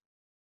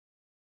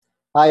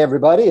Hi,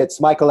 everybody. It's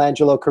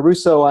Michelangelo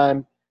Caruso.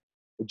 I'm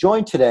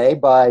joined today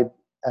by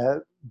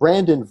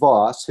Brandon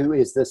Voss, who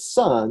is the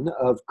son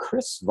of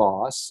Chris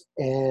Voss.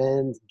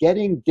 And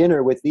getting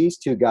dinner with these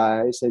two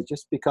guys has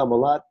just become a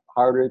lot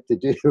harder to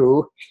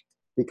do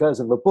because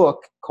of a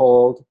book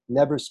called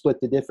Never Split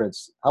the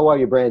Difference. How are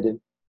you,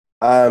 Brandon?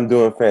 I'm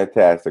doing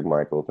fantastic,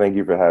 Michael. Thank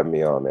you for having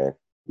me on, man.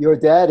 Your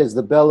dad is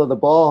the belle of the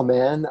ball,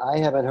 man. I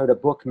haven't heard a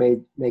book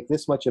make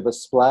this much of a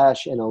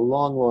splash in a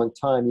long, long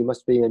time. You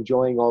must be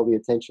enjoying all the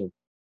attention.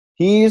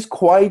 He's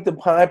quite the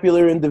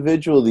popular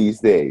individual these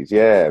days.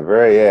 Yeah,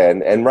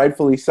 and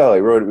rightfully so. He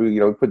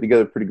wrote, put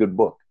together a pretty good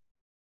book.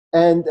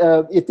 And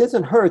it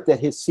doesn't hurt that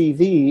his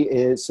CV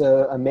is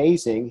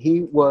amazing.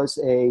 He was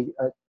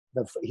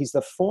he's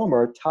the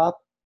former top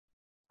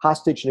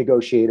hostage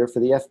negotiator for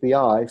the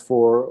FBI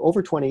for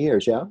over 20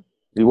 years, yeah?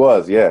 He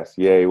was, yes,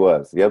 yeah, he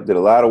was. Yep, did a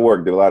lot of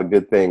work, did a lot of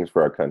good things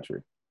for our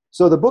country.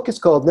 So the book is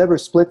called Never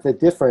Split the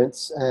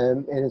Difference,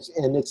 and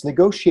it's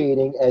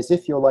negotiating as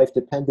if your life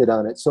depended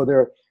on it.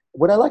 So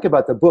what I like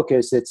about the book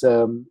is it's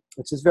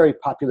this very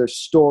popular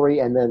story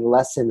and then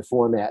lesson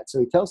format.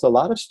 So he tells a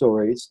lot of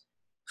stories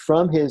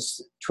from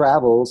his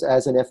travels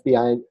as an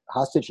FBI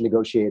hostage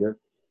negotiator.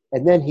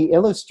 And then he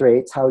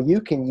illustrates how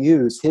you can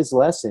use his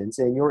lessons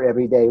in your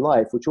everyday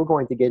life, which we're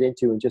going to get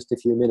into in just a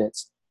few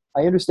minutes.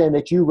 I understand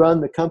that you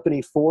run the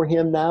company for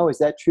him now. Is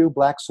that true?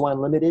 Black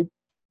Swan Limited?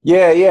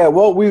 Yeah, yeah.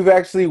 Well, we've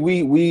actually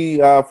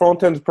for all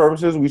intents and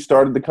purposes, we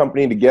started the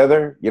company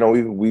together.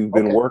 We've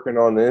been Okay. working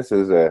on this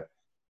as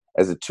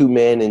a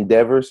two-man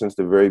endeavor since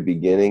the very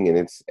beginning,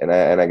 and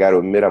I got to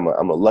admit, I'm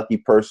a lucky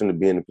person to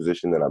be in the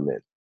position that I'm in.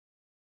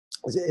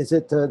 Is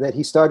it that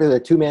he started a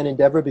two-man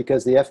endeavor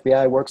because the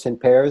FBI works in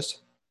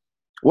pairs?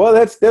 Well,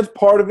 that's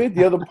part of it.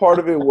 The other part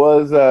of it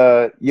was,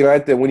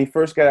 when he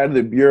first got out of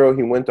the bureau,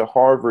 he went to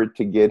Harvard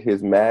to get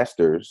his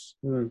master's.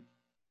 Hmm.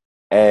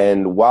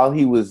 And while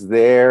he was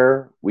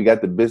there, we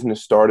got the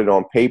business started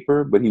on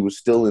paper, but he was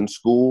still in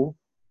school.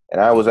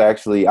 And I was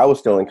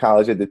still in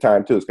college at the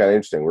time too. It's kind of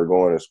interesting. We're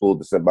going to school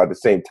about the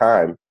same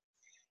time.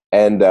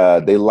 And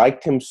they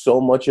liked him so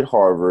much at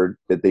Harvard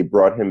that they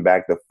brought him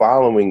back the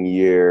following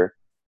year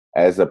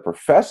as a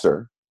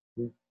professor.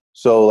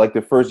 So like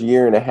the first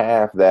year and a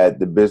half that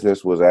the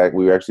business we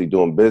were actually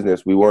doing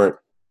business, we weren't,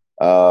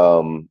 we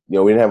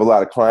didn't have a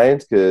lot of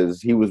clients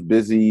because he was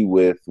busy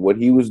with what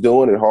he was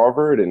doing at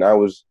Harvard and I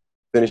was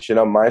finishing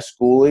up my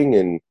schooling.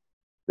 And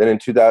then in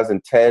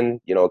 2010,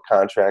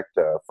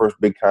 first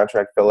big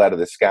contract fell out of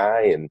the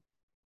sky and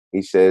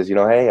he says,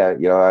 hey,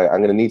 I'm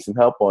going to need some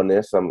help on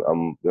this. I'm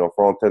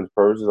for all intents and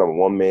purposes, I'm a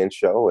one-man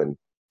show. And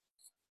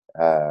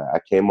I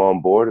came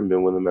on board and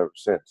been with him ever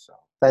since. So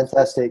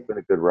Fantastic. it's been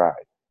a good ride.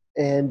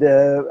 And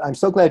I'm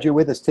so glad you're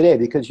with us today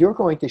because you're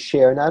going to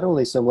share not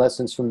only some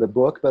lessons from the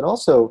book, but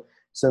also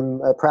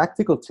some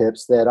practical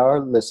tips that our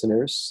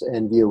listeners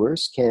and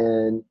viewers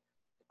can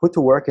put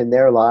to work in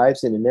their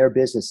lives and in their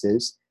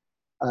businesses.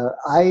 Uh,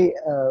 I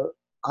uh,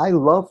 I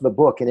love the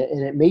book, and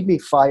it made me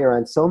fire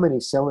on so many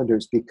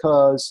cylinders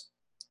because,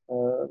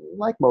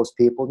 like most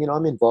people,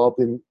 I'm involved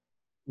in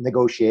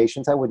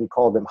negotiations. I wouldn't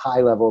call them high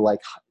level, like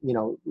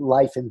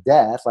life and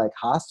death, like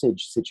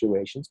hostage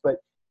situations, but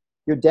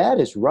your dad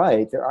is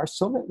right. There's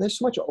so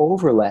much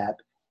overlap.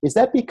 Is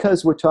that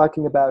because we're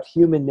talking about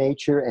human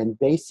nature and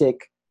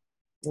basic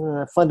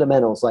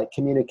fundamentals like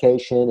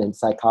communication and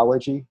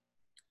psychology?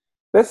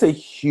 That's a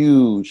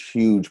huge,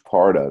 huge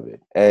part of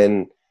it.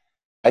 And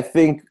I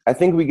think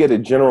we get a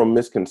general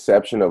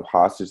misconception of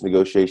hostage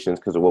negotiations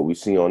because of what we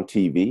see on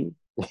TV.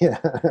 Yeah,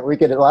 we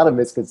get a lot of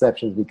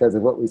misconceptions because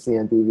of what we see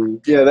on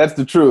TV. Yeah, that's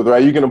the truth,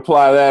 right? You can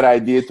apply that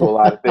idea to a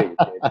lot of things.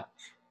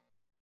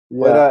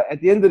 But Yeah,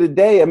 at the end of the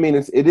day, I mean,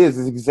 it's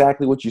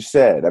exactly what you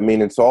said. I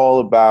mean, it's all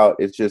about,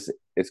 it's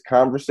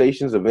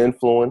conversations of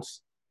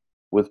influence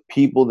with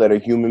people that are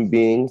human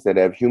beings, that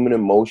have human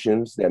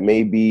emotions, that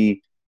may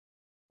be,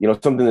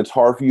 something that's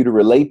hard for you to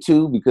relate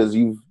to because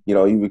you've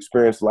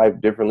experienced life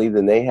differently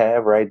than they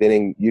have, right?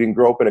 You didn't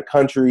grow up in a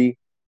country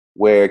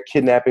where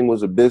kidnapping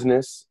was a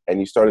business and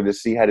you started to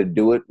see how to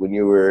do it when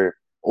you were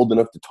old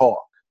enough to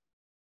talk,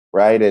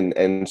 right?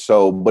 And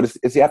so, but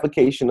it's the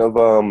application of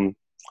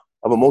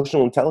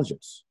emotional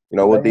intelligence.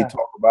 What they yeah.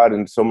 talk about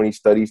in so many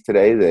studies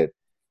today, that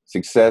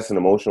success and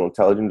emotional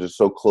intelligence are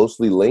so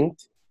closely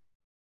linked.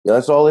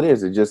 That's all it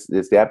is.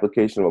 It's the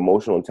application of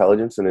emotional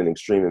intelligence in an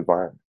extreme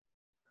environment.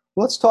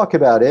 Let's talk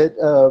about it,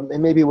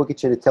 and maybe we'll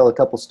get you to tell a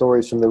couple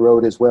stories from the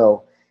road as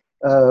well.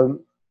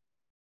 Um,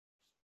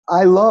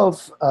 I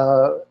love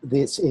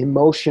this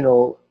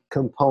emotional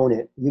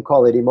component. You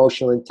call it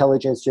emotional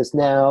intelligence just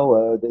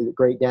now, the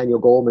great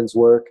Daniel Goleman's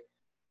work.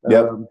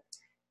 Yep.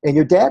 And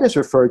your dad has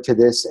referred to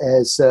this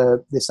as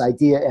this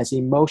idea as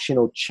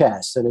emotional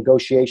chess. A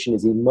negotiation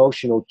is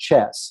emotional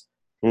chess.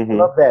 I Mm-hmm.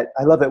 love that.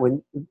 I love it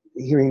when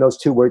hearing those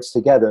two words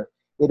together.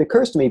 It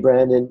occurs to me,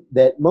 Brandon,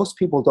 that most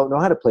people don't know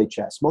how to play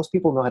chess. Most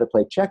people know how to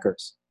play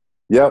checkers.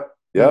 Yep.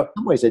 In Yep.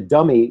 some ways, a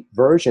dummy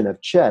version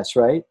of chess,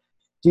 right?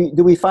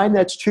 Do we find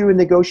that's true in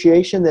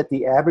negotiation, that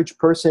the average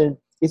person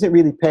isn't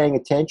really paying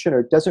attention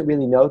or doesn't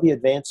really know the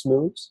advanced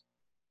moves?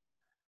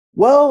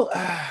 Well,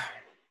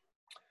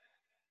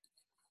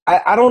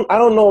 I don't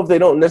know if they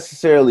don't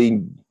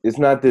necessarily, it's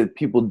not that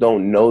people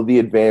don't know the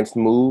advanced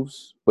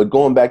moves, but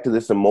going back to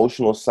this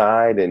emotional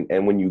side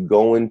and when you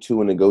go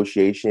into a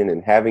negotiation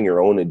and having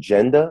your own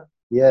agenda,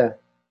 Yeah,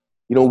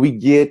 we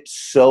get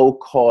so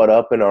caught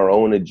up in our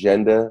own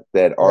agenda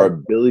that our yeah.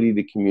 ability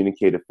to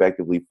communicate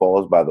effectively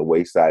falls by the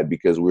wayside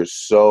because we're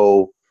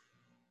so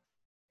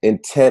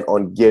intent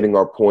on getting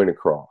our point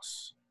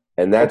across.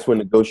 And It, that's when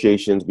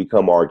negotiations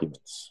become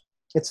arguments.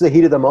 it's the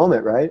heat of the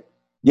moment, right?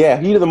 Yeah,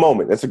 heat of the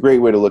moment. That's a great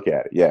way to look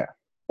at it. Yeah.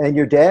 And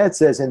your dad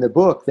says in the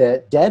book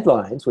that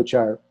deadlines, which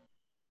are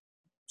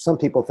some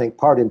people think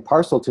part and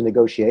parcel to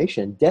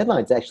negotiation,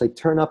 deadlines actually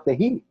turn up the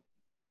heat.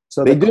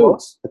 So They do.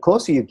 the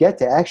closer you get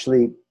to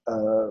actually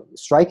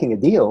striking a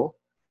deal,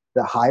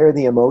 the higher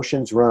the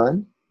emotions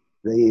run,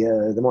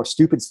 the more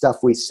stupid stuff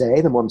we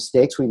say, the more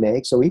mistakes we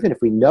make. So even if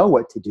we know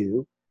what to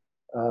do,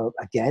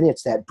 again,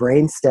 it's that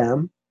brain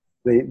stem.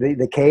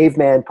 The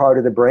caveman part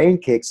of the brain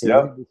kicks in.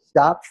 Yep. We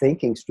stop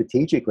thinking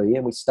strategically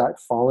and we start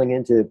falling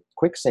into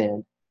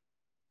quicksand.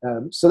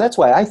 So that's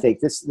why I think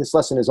this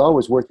lesson is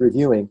always worth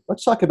reviewing.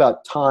 Let's talk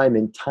about time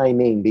and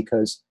timing,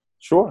 because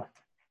Sure.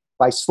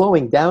 by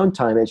slowing down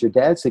time, as your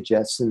dad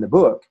suggests in the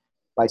book,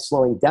 by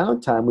slowing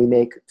down time, we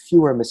make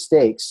fewer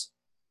mistakes.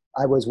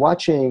 I was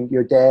watching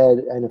your dad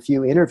in a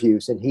few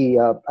interviews, and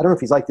I don't know if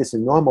he's like this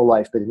in normal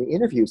life, but in the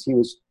interviews, he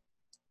was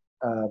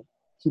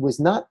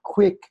not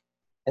quick,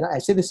 and I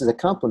say this as a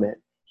compliment.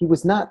 He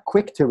was not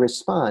quick to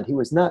respond. He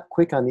was not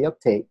quick on the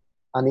uptake.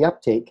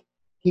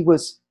 He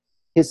was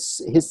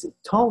his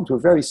tones were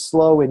very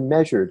slow and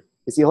measured.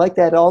 Is he like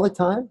that all the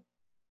time?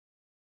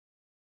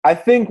 I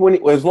think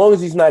as long as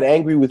he's not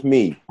angry with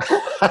me,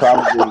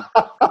 probably,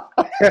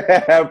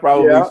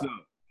 probably Yeah. so.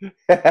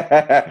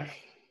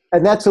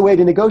 And that's a way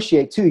to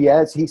negotiate too.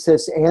 Yeah, he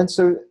says,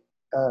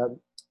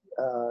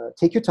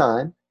 take your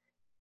time.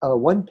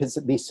 One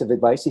piece of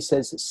advice, he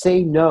says,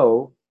 say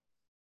no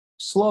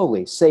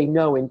slowly. Say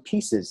no in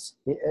pieces,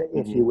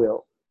 if you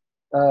will.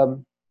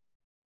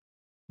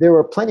 There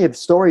were plenty of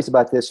stories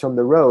about this from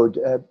the road.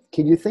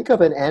 Can you think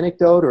of an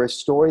anecdote or a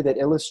story that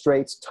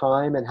illustrates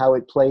time and how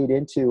it played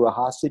into a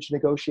hostage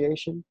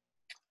negotiation?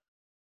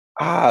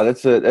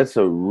 That's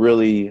a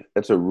really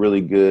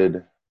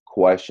good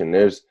question.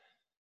 There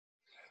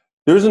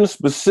isn't a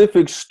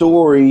specific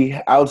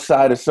story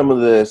outside of some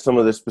of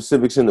the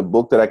specifics in the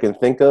book that I can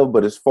think of,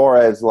 but as far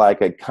as like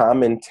a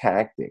common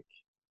tactic,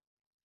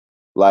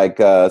 like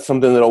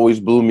something that always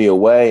blew me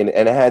away, and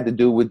it had to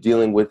do with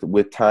dealing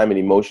with time and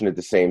emotion at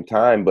the same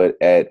time, but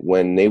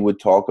when they would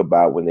talk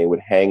about when they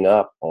would hang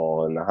up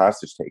on the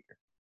hostage taker.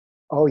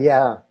 Oh,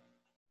 yeah.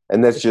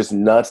 And that's just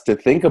nuts to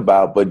think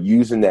about, but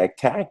using that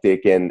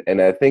tactic. And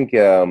I think,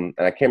 and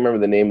I can't remember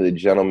the name of the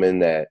gentleman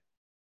that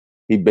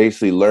he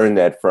basically learned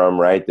that from,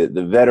 right?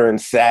 The veteran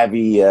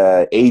savvy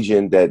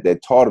agent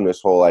that taught him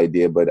this whole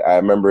idea. But I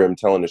remember him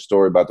telling the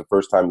story about the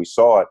first time he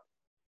saw it,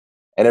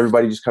 and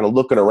everybody just kind of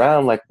looking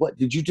around like, what,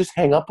 did you just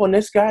hang up on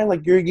this guy?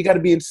 Like, you got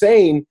to be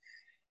insane.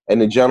 And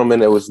the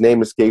gentleman that was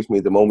name escapes me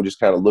at the moment just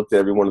kind of looked at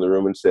everyone in the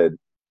room and said,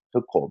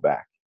 he'll call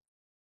back.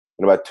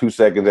 And about 2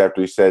 seconds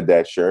after he said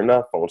that, sure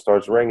enough, phone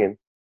starts ringing.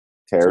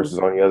 Terrace is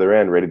on the other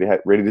end, ready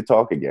to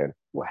talk again.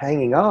 Well,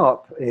 hanging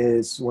up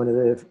is one of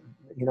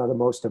the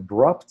most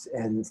abrupt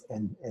and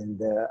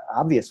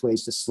obvious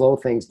ways to slow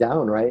things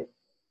down, right?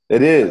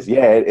 It is,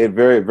 yeah. It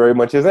very, very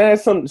much is. And it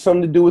has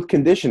something to do with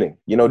conditioning.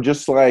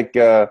 Just like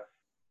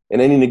in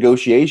any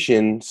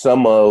negotiation,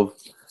 some of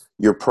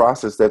your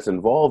process that's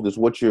involved is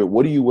what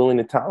are you willing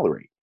to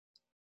tolerate?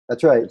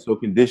 That's right. So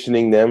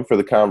conditioning them for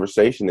the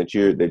conversation that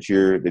you're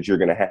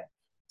going to have.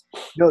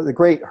 The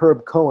great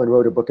Herb Cohen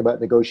wrote a book about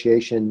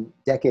negotiation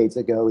decades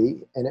ago,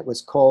 and it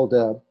was called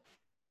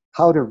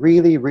 "How to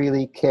Really,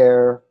 Really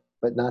Care,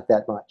 but Not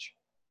That Much."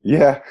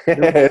 Yeah,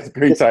 it's a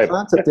great this title.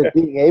 Concept of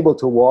being able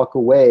to walk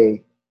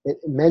away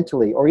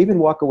mentally, or even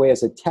walk away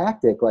as a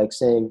tactic, like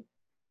saying,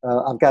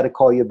 "I've got to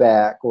call you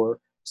back," or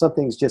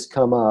 "Something's just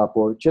come up,"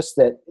 or just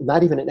that,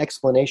 not even an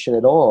explanation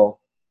at all,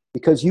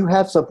 because you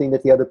have something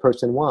that the other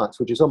person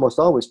wants, which is almost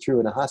always true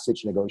in a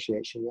hostage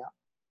negotiation. Yeah.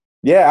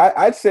 Yeah,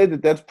 I'd say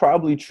that's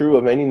probably true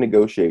of any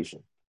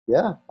negotiation.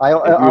 Yeah.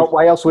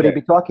 Why else would he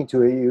be talking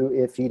to you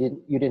if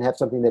you didn't have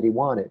something that he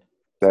wanted?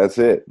 That's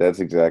it. That's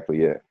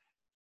exactly it.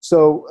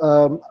 So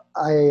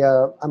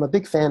I'm a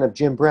big fan of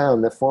Jim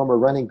Brown, the former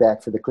running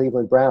back for the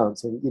Cleveland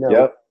Browns, and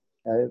Yep.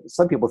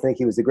 Some people think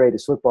he was the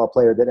greatest football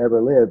player that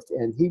ever lived,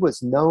 and he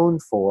was known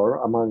for,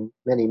 among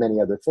many,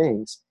 many other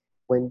things,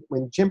 when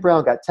Jim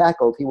Brown got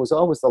tackled, he was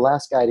always the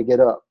last guy to get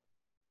up.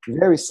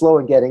 Very slow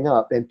in getting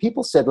up. And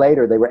people said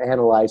later, they were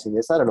analyzing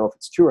this, I don't know if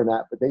it's true or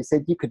not, but they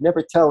said you could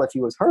never tell if he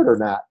was hurt or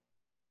not.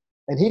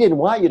 And he didn't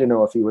want you to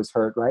know if he was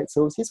hurt, right?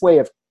 So it was his way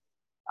of,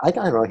 I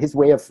don't know,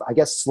 I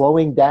guess,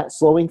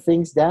 slowing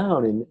things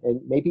down and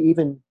maybe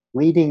even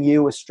leading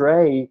you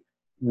astray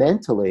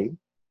mentally.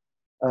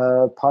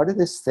 Part of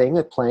this thing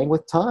of playing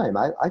with time.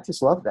 I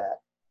just love that.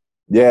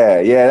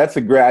 Yeah, that's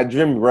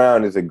Jim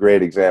Brown is a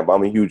great example.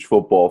 I'm a huge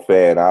football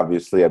fan,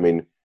 obviously. I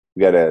mean,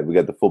 we got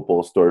the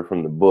football story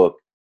from the book.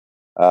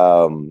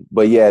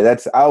 But yeah,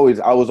 I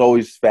was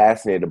always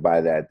fascinated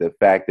by that. The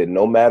fact that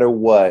no matter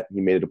what,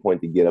 he made it a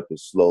point to get up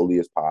as slowly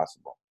as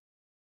possible.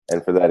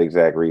 And for that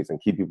exact reason,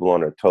 keep people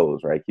on their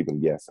toes, right? Keep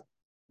them guessing.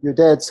 Your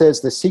dad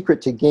says the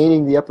secret to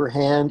gaining the upper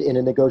hand in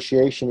a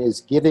negotiation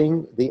is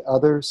giving the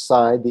other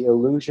side the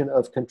illusion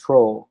of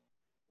control.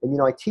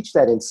 And, I teach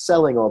that in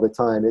selling all the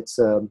time.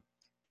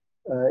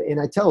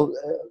 And I tell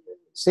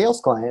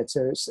sales clients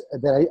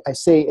that I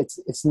say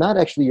it's not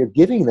actually you're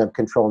giving them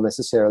control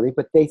necessarily,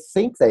 but they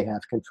think they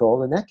have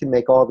control, and that can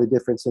make all the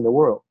difference in the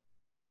world.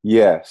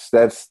 Yes,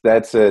 that's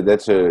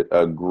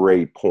a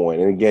great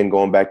point. And again,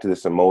 going back to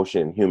this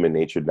emotion, human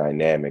nature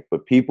dynamic,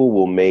 but people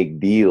will make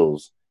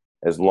deals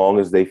as long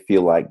as they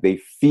feel like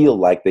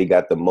they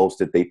got the most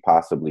that they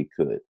possibly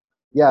could.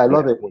 Yeah, I And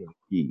love that's it. one of the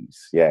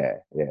keys. Yeah,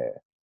 yeah.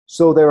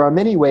 So there are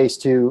many ways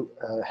to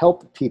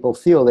help people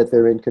feel that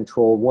they're in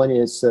control. One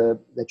is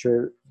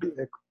that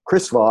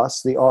Chris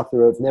Voss, the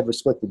author of Never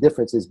Split the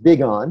Difference, is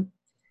big on.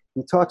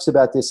 He talks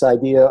about this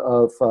idea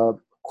of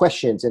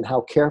questions and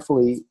how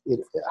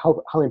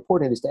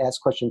important it is to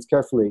ask questions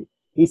carefully.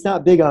 He's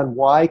not big on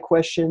why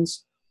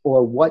questions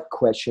or what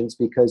questions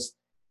because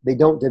they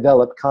don't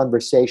develop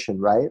conversation,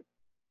 right?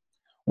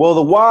 Well,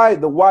 the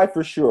why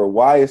for sure.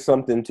 Why is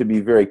something to be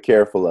very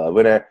careful of,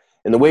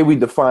 and the way we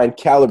define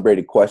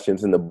calibrated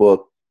questions in the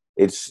book,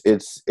 it's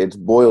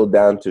boiled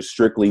down to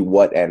strictly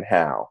what and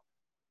how.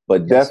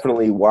 But Yes.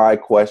 definitely, why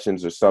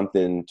questions are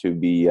something to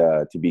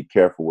be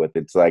careful with.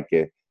 It's like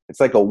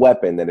a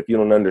weapon that if you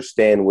don't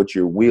understand what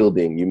you're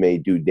wielding, you may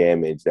do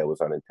damage that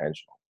was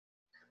unintentional.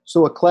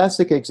 So a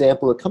classic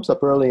example, it comes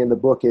up early in the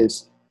book,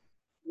 is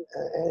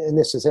and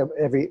this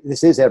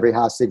is every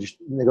hostage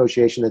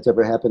negotiation that's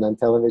ever happened on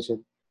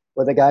television,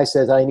 where the guy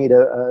says, "I need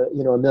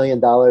 $1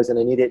 million and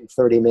I need it in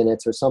 30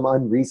 minutes," or some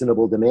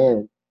unreasonable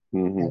demand.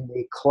 Hmm. And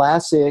the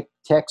classic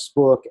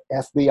textbook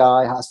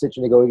FBI hostage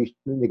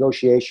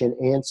negotiation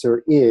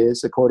answer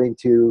is, according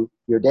to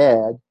your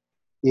dad,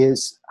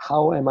 is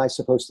how am I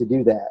supposed to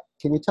do that?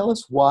 Can you tell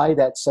us why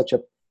that's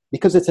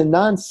because it's a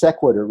non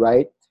sequitur,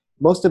 right?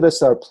 Most of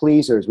us are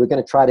pleasers. We're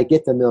going to try to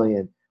get the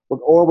million,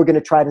 or we're going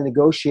to try to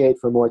negotiate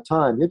for more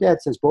time. Your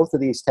dad says both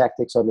of these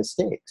tactics are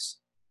mistakes.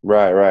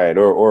 Right, right.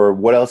 Or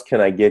what else can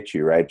I get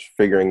you? Right,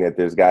 figuring that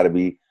there's got to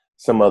be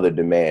some other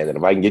demand, and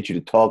if I can get you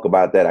to talk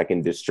about that, I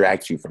can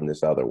distract you from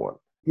this other one.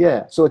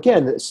 Yeah. So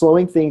again,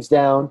 slowing things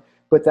down,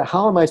 but the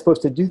how am I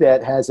supposed to do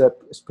that has a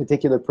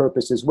particular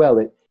purpose as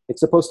well. It's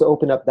supposed to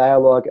open up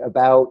dialogue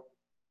about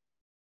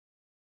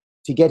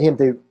to get him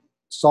to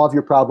solve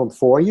your problem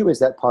for you. Is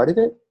that part of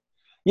it?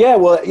 Yeah,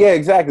 well, yeah,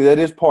 exactly. That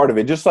is part of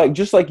it. Just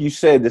like you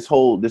said, this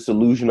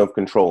illusion of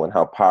control and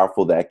how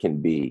powerful that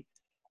can be,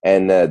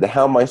 and the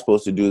how am I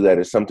supposed to do that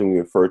is something we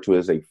refer to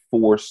as a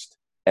forced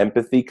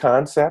empathy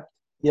concept.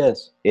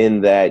 Yes.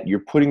 In that you're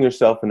putting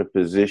yourself in a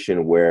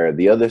position where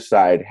the other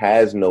side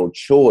has no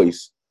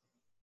choice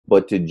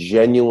but to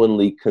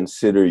genuinely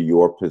consider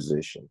your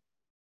position.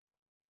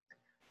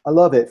 I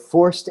love it.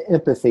 Forced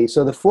empathy.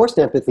 So the forced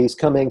empathy is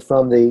coming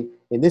from in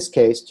this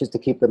case, just to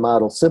keep the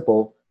model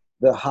simple,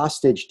 the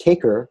hostage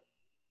taker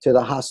to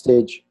the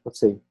hostage, let's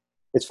see,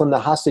 it's from the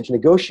hostage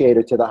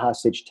negotiator to the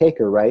hostage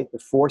taker, right? The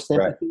forced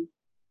Right. empathy.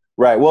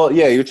 Right. Well,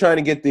 yeah, you're trying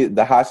to get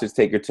the hostage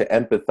taker to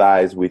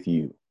empathize with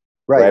you,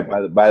 Right.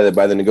 right?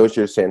 By the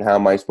negotiator saying, "How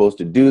am I supposed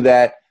to do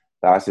that?"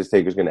 The hostage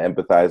taker is going to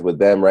empathize with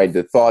them, right?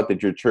 The thought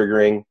that you're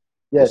triggering,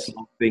 the Yes.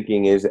 slow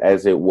thinking is,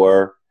 as it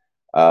were,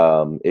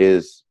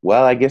 is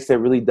well, I guess that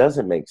really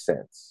doesn't make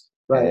sense,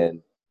 Right.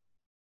 and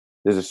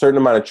there's a certain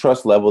amount of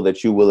trust level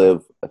that you will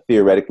have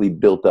theoretically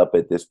built up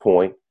at this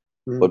point,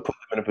 Mhm. but put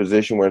them in a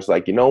position where it's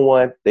like, you know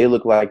what? They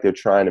look like they're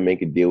trying to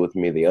make a deal with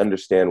me. They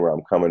understand where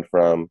I'm coming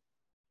from.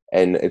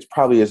 And it's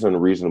probably isn't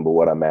unreasonable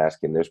what I'm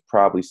asking. There's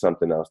probably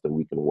something else that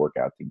we can work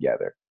out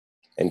together.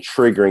 And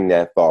triggering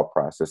that thought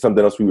process.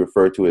 Something else we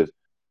refer to as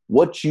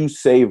what you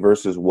say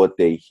versus what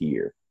they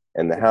hear.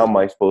 And the how am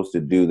I supposed to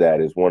do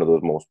that is one of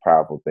those most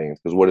powerful things.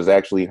 Because what is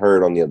actually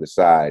heard on the other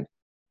side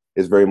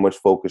is very much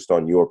focused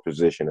on your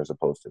position as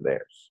opposed to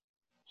theirs.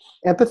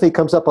 Empathy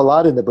comes up a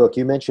lot in the book.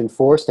 You mentioned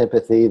forced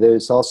empathy.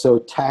 There's also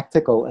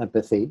tactical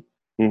empathy,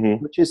 Hmm.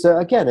 which is,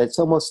 again, it's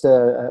almost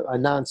a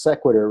non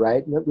sequitur,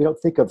 right? We don't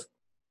think of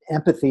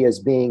empathy as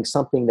being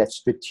something that's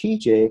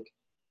strategic.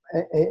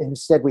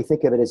 Instead, we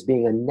think of it as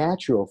being a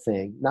natural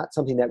thing, not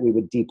something that we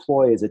would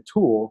deploy as a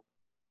tool.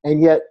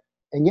 And yet,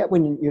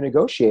 when you're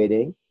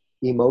negotiating,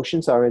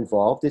 emotions are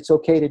involved. It's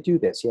okay to do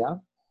this. Yeah.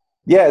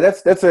 Yeah,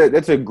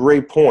 that's a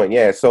great point.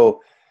 Yeah,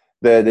 so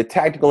the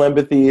tactical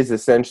empathy is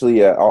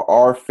essentially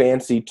our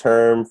fancy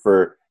term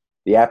for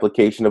the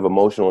application of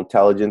emotional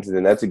intelligence,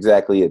 and that's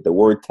exactly it. The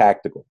word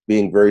tactical,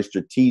 being very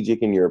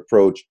strategic in your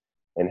approach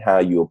and how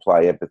you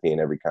apply empathy in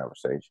every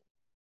conversation.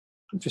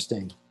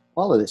 Interesting.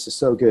 All of this is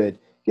so good.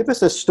 Give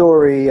us a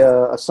story,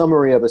 a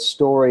summary of a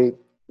story,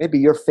 maybe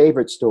your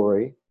favorite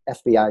story,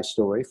 FBI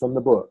story from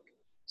the book,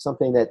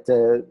 something that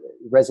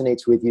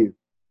resonates with you.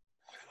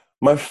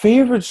 My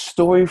favorite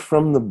story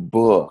from the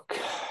book.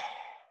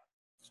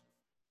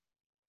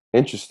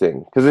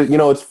 Interesting, because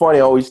it's funny.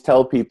 I always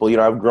tell people,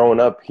 I've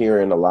grown up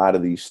hearing a lot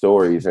of these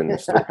stories, and the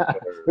stories that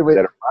are, It was-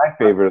 that are my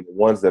favorite are the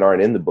ones that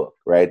aren't in the book,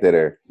 right?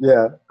 yeah.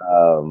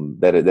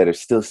 That are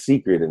still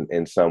secret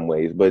in some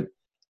ways. But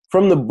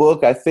from the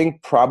book, I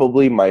think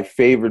probably my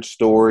favorite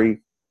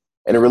story,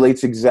 and it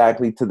relates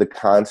exactly to the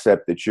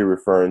concept that you're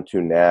referring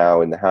to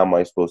now, and how am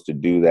I supposed to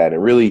do that?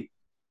 And really,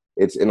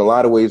 it's in a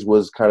lot of ways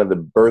was kind of the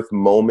birth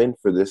moment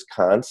for this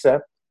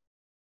concept,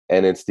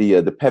 and it's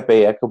the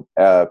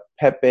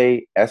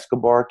Pepe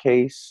Escobar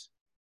case,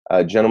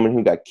 a gentleman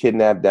who got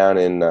kidnapped down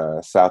in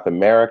South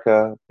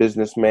America,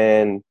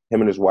 businessman.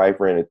 Him and his wife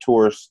ran a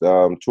tourist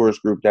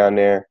group down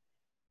there,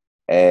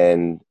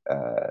 and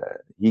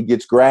he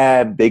gets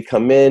grabbed. They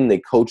come in, they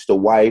coach the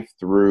wife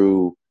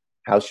through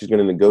how she's going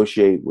to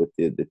negotiate with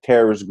the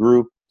terrorist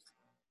group.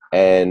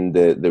 And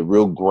the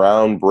real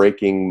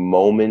groundbreaking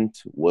moment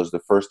was the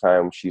first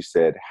time she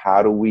said,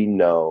 "How do we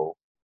know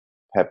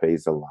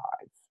Pepe's alive?"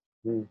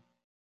 Mm.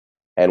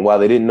 And while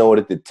they didn't know it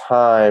at the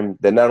time,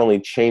 that not only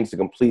changed the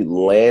complete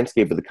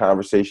landscape of the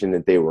conversation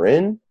that they were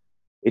in,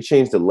 it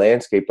changed the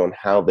landscape on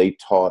how they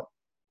taught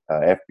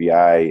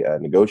FBI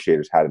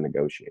negotiators how to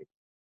negotiate.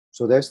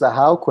 So there's the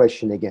how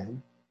question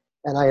again.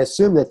 And I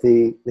assume that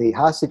the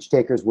hostage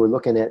takers were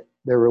looking at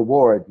their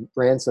reward,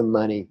 ransom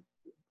money,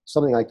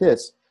 something like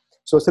this.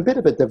 So it's a bit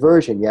of a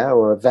diversion, yeah,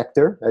 or a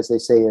vector, as they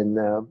say in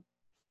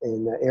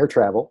air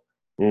travel.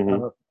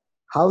 Mm-hmm.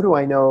 How do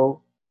I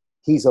know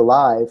he's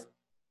alive?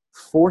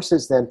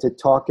 Forces them to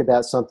talk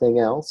about something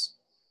else.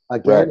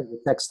 Again, Right. it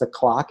affects the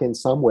clock in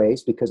some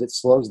ways because it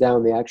slows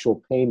down the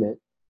actual payment.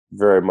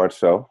 Very much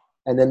so.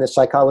 And then the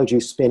psychology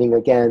spinning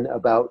again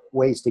about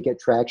ways to get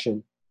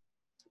traction.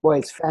 Boy,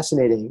 it's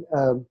fascinating.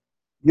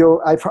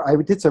 I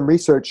did some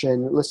research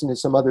and listened to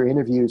some other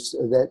interviews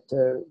that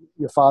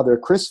your father,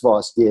 Chris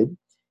Voss, did,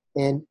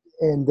 and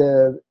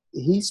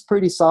he's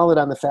pretty solid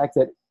on the fact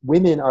that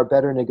women are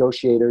better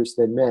negotiators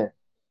than men.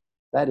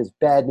 That is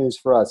bad news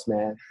for us,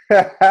 man.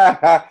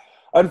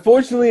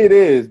 Unfortunately, it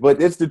is,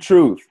 but it's the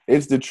truth.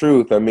 It's the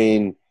truth. I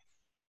mean,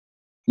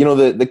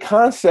 the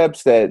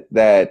concepts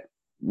that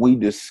we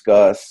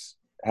discuss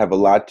have a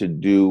lot to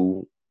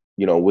do,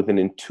 with an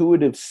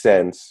intuitive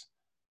sense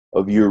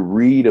of your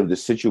read of the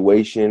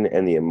situation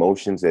and the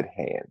emotions at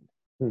hand.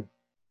 Hmm.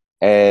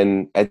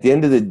 And at the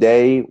end of the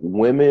day,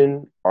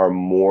 women are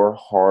more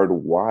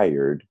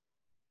hardwired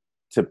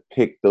to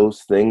pick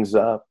those things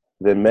up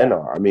than men Yeah.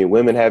 are. I mean,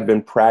 women have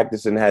been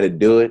practicing how to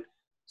do it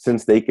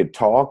since they could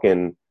talk.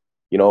 And,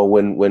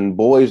 when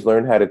boys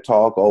learn how to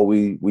talk,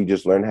 we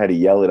just learn how to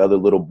yell at other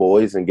little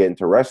boys and get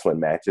into wrestling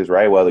matches,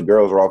 right? While the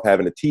girls are off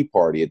having a tea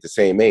party at the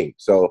same age.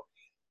 So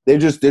they're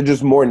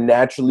just more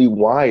naturally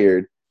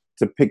wired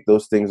to pick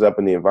those things up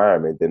in the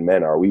environment than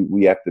men are.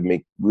 We have to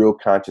make real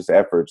conscious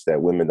efforts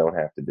that women don't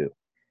have to do.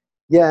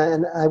 Yeah,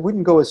 and I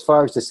wouldn't go as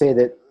far as to say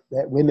that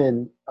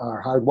women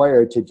are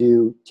hardwired to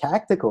do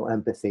tactical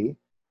empathy,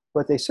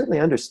 but they certainly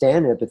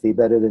understand empathy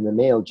better than the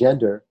male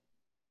gender.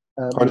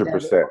 And that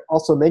 100%.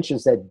 also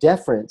mentions that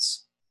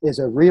deference is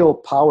a real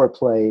power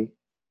play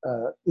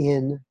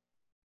in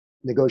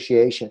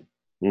negotiation.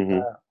 Mm-hmm.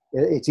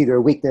 It's either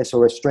a weakness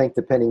or a strength,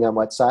 depending on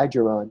what side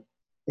you're on.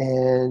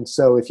 And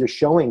so if you're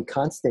showing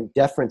constant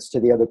deference to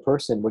the other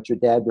person, what your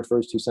dad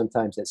refers to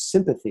sometimes as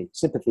sympathy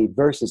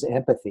versus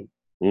empathy.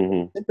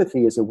 Mm-hmm.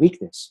 Sympathy is a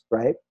weakness,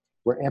 right?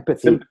 Where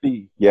empathy.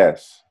 Sympathy,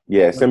 yes.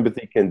 Yeah,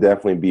 sympathy can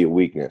definitely be a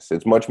weakness.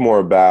 It's much more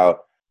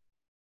about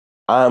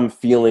I'm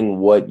feeling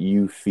what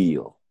you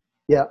feel.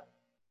 Yeah.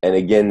 And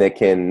again, that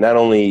can not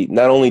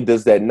only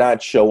does that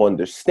not show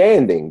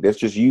understanding, that's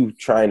just you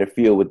trying to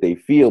feel what they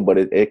feel, but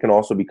it can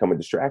also become a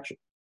distraction.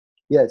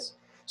 Yes.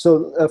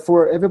 So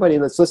for everybody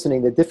that's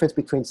listening, the difference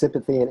between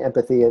sympathy and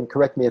empathy, and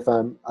correct me if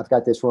I've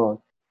got this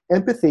wrong.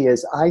 Empathy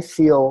is I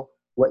feel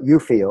what you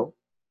feel,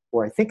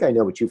 or I think I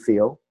know what you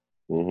feel.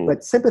 Mm-hmm.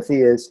 But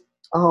sympathy is,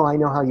 oh, I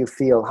know how you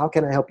feel. How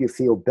can I help you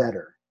feel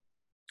better?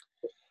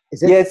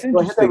 Is it? Yeah, it's Do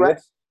I have that interesting.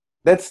 right?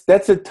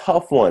 That's a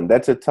tough one.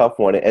 That's a tough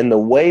one. And the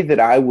way that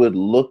I would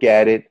look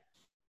at it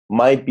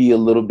might be a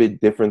little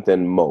bit different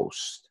than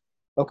most.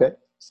 Okay.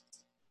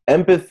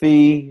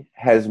 Empathy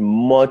has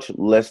much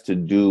less to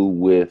do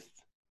with,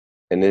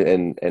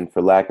 and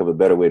for lack of a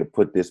better way to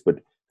put this, but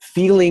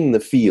feeling the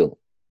feel,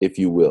 if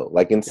you will.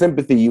 Like in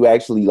sympathy, you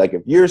actually, like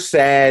if you're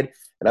sad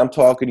and I'm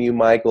talking to you,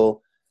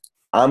 Michael,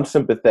 I'm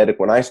sympathetic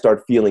when I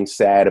start feeling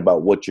sad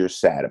about what you're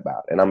sad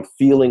about, and I'm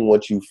feeling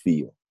what you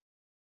feel.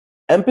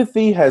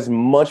 Empathy has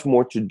much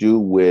more to do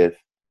with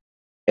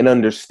an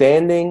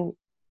understanding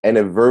and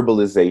a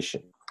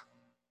verbalization.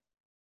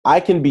 I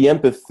can be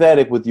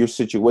empathetic with your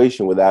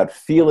situation without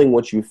feeling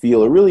what you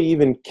feel or really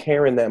even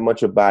caring that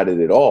much about it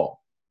at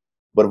all.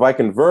 But if I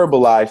can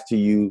verbalize to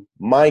you,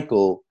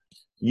 Michael,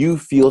 you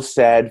feel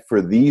sad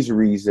for these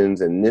reasons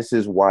and this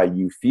is why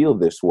you feel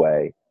this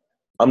way,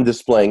 I'm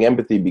displaying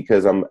empathy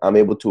because I'm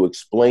able to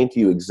explain to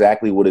you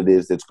exactly what it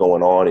is that's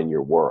going on in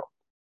your world.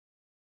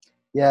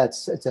 Yeah,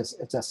 it's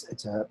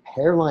a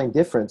hairline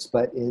difference,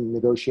 but in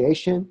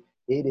negotiation,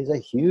 it is a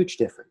huge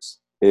difference.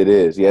 It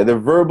is. Yeah. The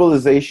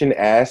verbalization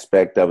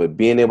aspect of it,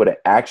 being able to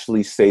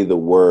actually say the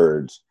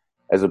words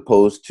as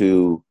opposed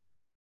to,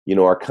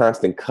 our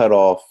constant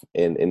cutoff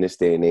in this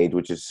day and age,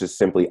 which is just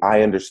simply,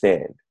 I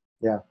understand.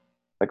 Yeah.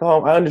 Like,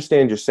 oh, I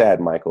understand you're sad,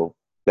 Michael.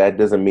 That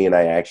doesn't mean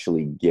I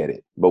actually get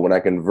it. But when I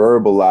can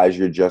verbalize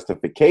your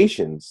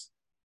justifications,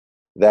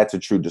 that's a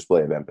true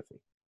display of empathy.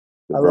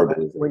 I love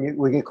it.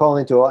 When you call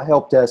into a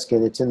help desk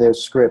and it's in their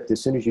script,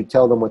 as soon as you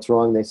tell them what's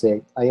wrong, they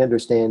say, I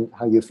understand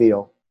how you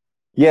feel.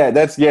 Yeah,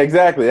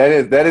 exactly.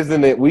 That is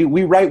in it. We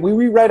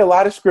rewrite a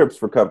lot of scripts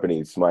for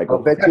companies, Michael.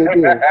 I bet you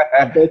do.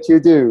 I bet you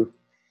do.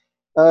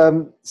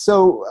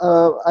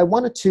 I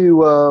wanted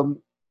to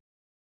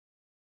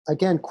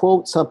again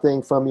quote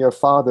something from your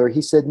father.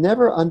 He said,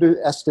 "Never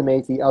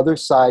underestimate the other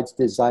side's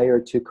desire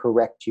to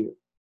correct you."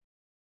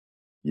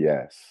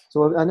 Yes.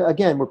 So and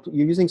again,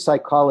 you're using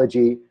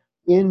psychology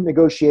in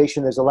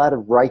negotiation. There's a lot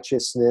of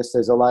righteousness.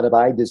 There's a lot of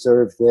I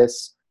deserve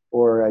this,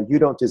 or you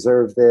don't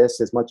deserve this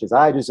as much as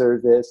I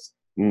deserve this.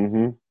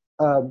 Mm-hmm.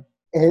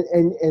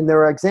 And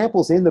there are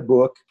examples in the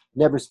book,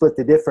 Never Split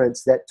the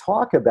Difference, that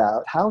talk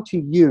about how to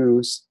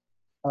use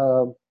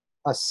a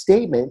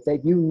statement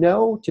that you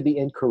know to be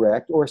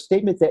incorrect, or a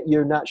statement that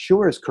you're not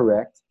sure is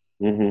correct,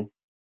 mm-hmm.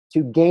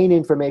 to gain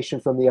information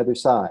from the other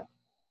side.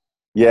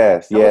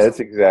 Yes,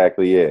 that's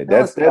exactly it.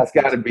 That's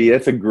got to be.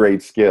 That's a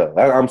great skill.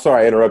 I'm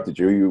sorry I interrupted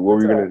you. What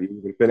were you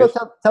going to finish?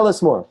 So tell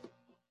us more.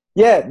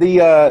 Yeah,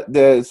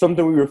 the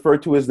something we refer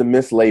to as the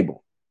mislabel,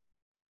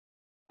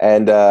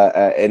 and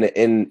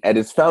at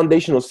its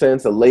foundational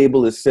sense, a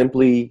label is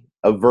simply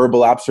a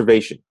verbal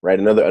observation, right?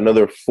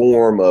 Another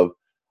form of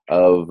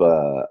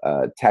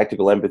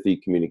tactical empathy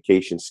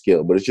communication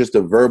skill, but it's just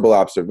a verbal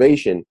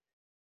observation.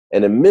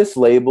 And a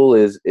mislabel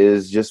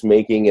is just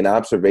making an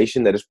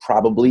observation that is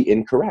probably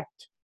incorrect.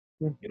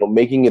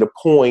 Making it a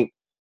point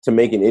to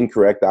make an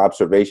incorrect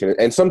observation.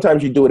 And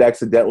sometimes you do it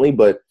accidentally,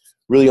 but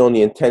really on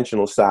the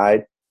intentional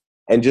side.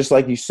 And just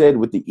like you said,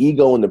 with the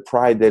ego and the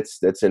pride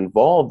that's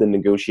involved in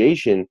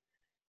negotiation,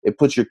 it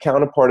puts your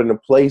counterpart in a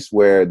place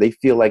where they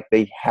feel like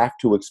they have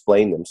to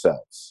explain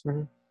themselves.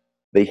 Mm-hmm.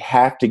 They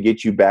have to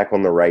get you back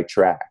on the right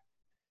track.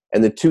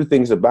 And the two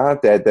things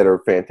about that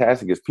are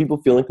fantastic is people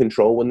feel in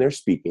control when they're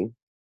speaking.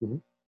 Mm-hmm.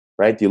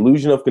 Right? The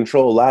illusion of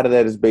control, a lot of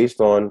that is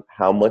based on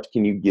how much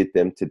can you get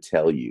them to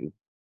tell you.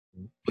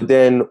 But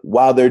then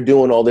while they're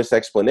doing all this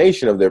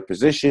explanation of their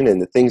position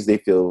and the things they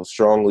feel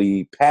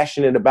strongly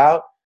passionate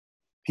about,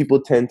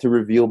 people tend to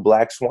reveal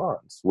black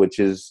swans, which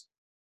is,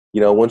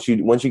 once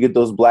you get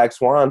those black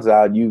swans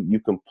out,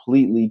 you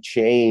completely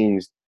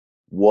changed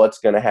what's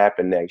going to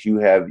happen next. You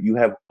have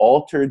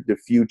altered the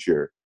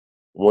future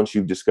once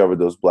you've discovered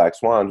those black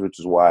swans, which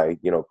is why,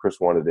 Chris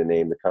wanted to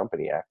name the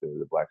company after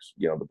the black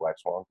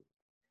swan.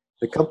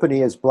 The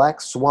company is Black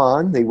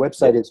Swan. The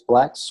website is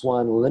Black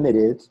Swan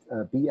Limited,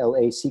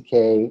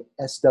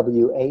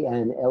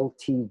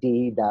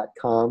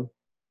 BlackSwanLTD.com.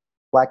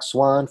 Black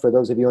Swan, for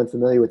those of you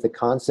unfamiliar with the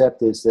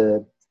concept, is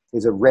a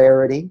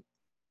rarity.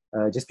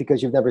 Just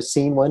because you've never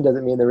seen one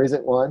doesn't mean there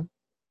isn't one.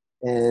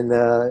 And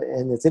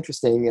it's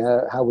interesting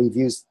how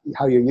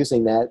you're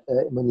using that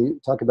when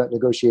you talk about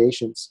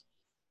negotiations.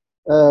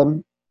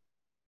 I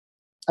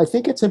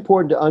think it's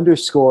important to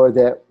underscore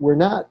that we're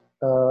not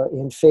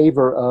in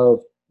favor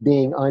of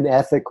being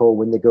unethical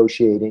when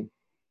negotiating,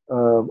 I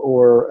don't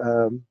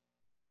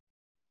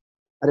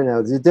know,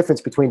 there's a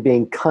difference between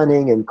being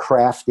cunning and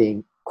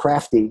crafty.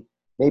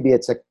 Maybe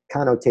it's a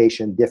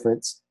connotation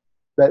difference,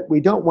 but we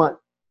don't want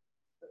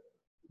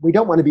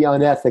to be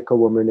unethical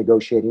when we're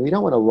negotiating. We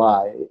don't want to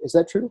lie. Is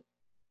that true?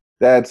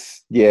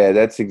 That's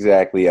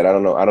exactly it. I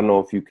don't know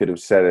if you could have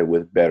said it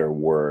with better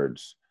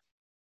words,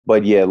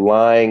 but yeah,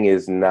 lying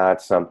is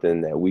not something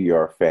that we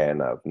are a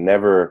fan of.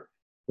 Never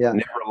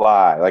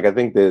lie. Like, I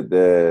think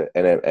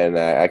and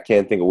I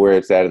can't think of where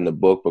it's at in the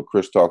book, but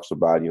Chris talks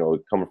about,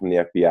 coming from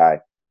the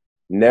FBI,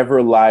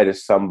 never lie to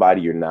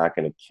somebody you're not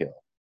going to kill.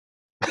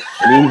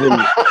 And even,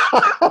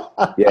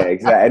 yeah,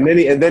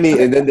 exactly. And then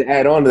to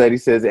add on to that, he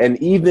says,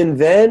 and even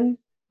then,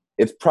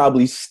 it's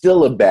probably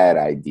still a bad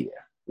idea.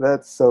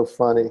 That's so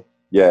funny.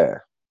 Yeah.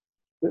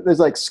 There's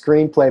like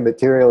screenplay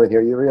material in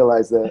here. You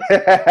realize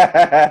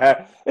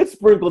that? It's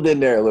sprinkled in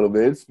there a little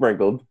bit. It's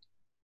sprinkled.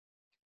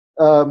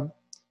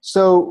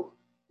 So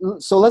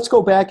let's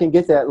go back and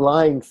get that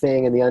lying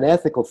thing and the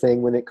unethical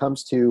thing when it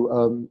comes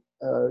to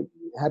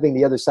having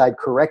the other side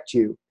correct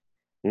you.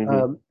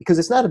 Mm-hmm. Because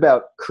it's not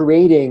about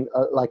creating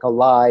a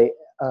lie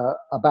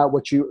about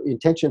what your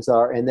intentions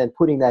are and then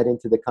putting that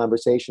into the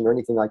conversation or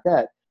anything like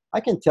that.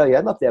 I can tell you,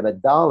 I'd love to have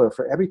 $1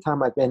 for every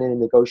time I've been in a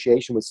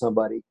negotiation with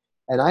somebody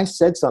and I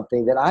said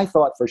something that I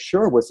thought for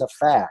sure was a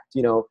fact.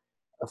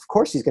 Of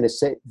course he's going to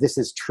say this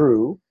is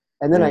true.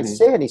 And then I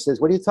say it and he says,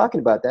 what are you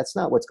talking about? That's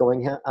not what's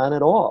going on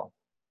at all.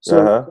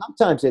 So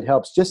sometimes it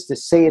helps just to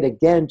say it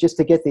again, just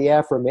to get the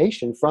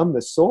affirmation from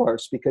the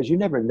source, because you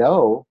never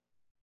know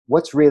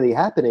what's really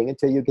happening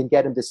until you can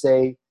get him to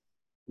say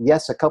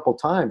yes a couple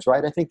times,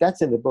 right? I think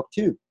that's in the book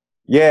too.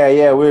 Yeah.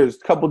 There's a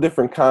couple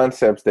different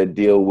concepts that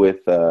deal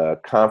with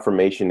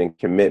confirmation and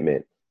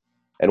commitment.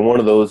 And one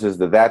of those is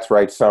the that's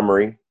right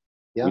summary.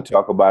 We Yeah.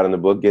 talk about in the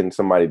book getting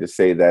somebody to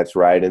say that's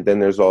right. And then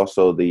there's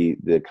also the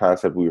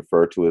concept we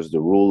refer to as the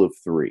rule of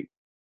three.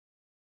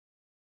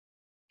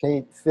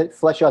 Can you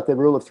flesh out the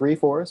rule of three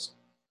for us?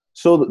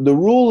 So the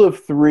rule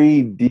of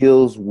three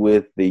deals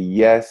with the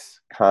yes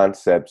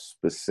concept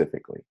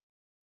specifically.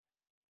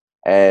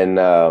 And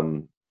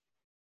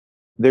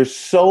there's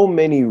so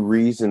many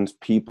reasons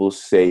people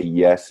say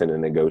yes in a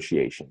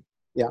negotiation.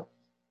 Yeah.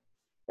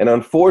 And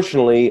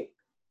unfortunately,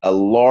 a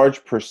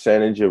large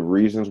percentage of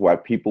reasons why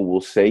people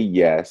will say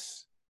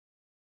yes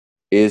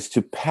is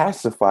to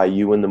pacify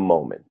you in the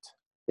moment.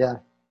 Yeah.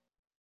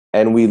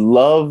 And we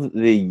love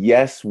the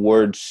yes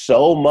word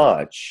so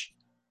much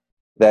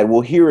that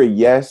we'll hear a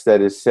yes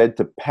that is said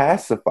to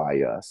pacify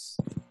us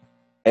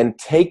and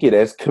take it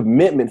as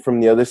commitment from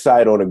the other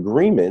side on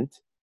agreement.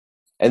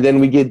 And then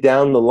we get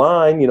down the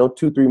line,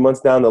 2-3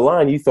 months down the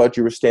line, you thought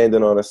you were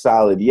standing on a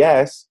solid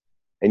yes,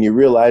 and you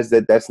realize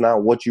that that's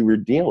not what you were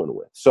dealing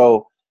with.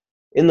 So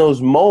in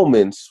those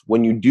moments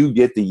when you do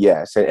get the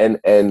yes, and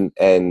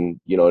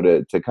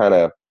to kind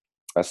of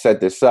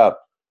set this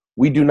up,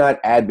 we do not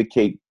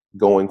advocate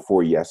going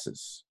for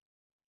yeses.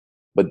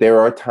 But there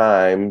are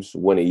times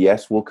when a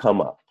yes will come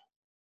up.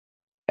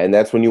 And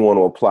that's when you want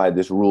to apply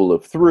this rule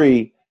of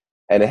three.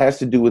 And it has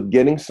to do with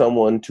getting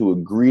someone to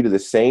agree to the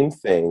same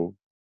thing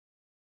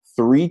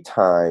 3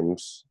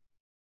 times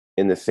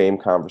in the same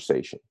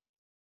conversation.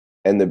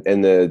 And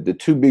the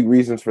 2 big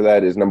reasons for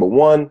that is, number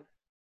one,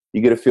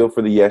 you get a feel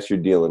for the yes you're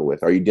dealing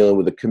with. Are you dealing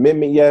with a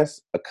commitment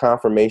yes, a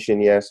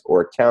confirmation yes,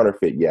 or a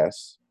counterfeit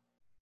yes?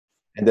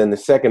 And then the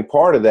second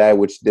part of that,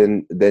 which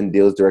then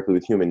deals directly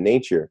with human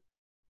nature,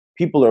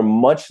 people are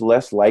much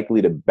less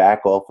likely to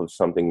back off of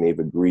something they've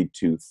agreed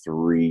to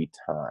 3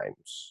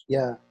 times.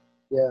 Yeah.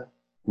 Yeah.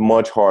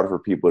 Much harder for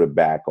people to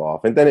back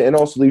off. And then it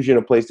also leaves you in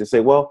a place to say,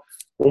 well,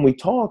 when we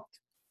talked,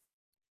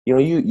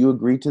 you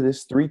agreed to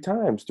this 3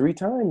 times. 3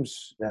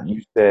 times Yeah.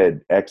 you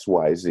said X,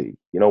 Y, Z.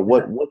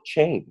 What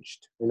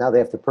changed? And now they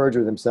have to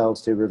perjure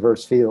themselves to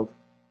reverse field.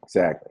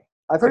 Exactly.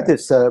 I've heard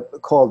this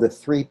called the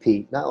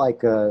three-peat, not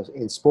like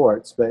in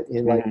sports, but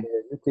in like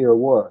nuclear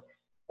war.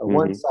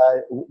 One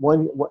side,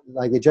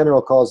 like the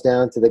general calls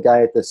down to the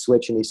guy at the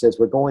switch and he says,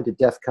 "We're going to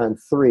DEFCON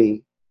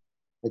 3."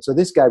 And so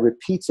this guy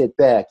repeats it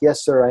back.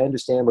 "Yes, sir, I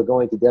understand we're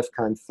going to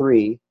DEFCON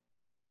 3."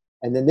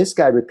 And then this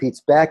guy repeats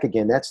back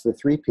again. That's the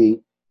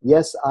three-peat.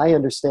 "Yes, I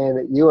understand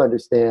that you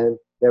understand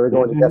that we're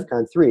going to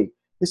DEFCON 3.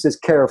 This is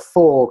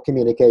careful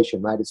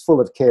communication, right? It's full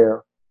of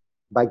care.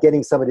 By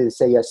getting somebody to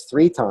say yes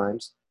 3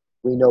 times,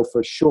 we know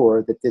for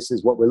sure that this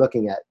is what we're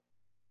looking at.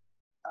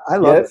 I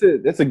love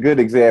it. That's a good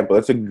example.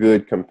 That's a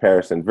good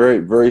comparison. Very,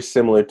 very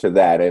similar to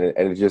that. And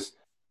it's just,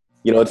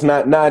 it's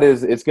not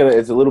as, it's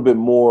a little bit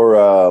more,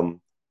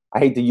 I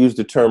hate to use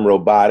the term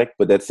robotic,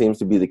 but that seems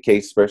to be the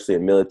case, especially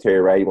in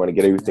military, right? You want to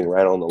get everything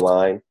right on the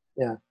line.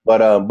 Yeah.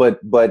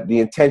 But the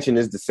intention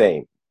is the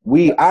same.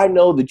 I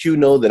know that you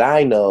know that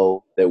I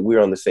know that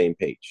we're on the same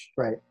page.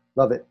 Right.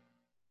 Love it.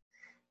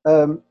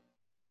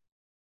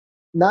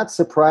 Not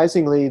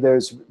surprisingly,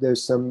 there's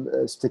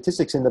some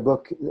statistics in the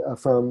book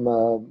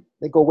from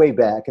they go way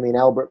back. I mean,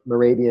 Albert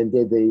Mehrabian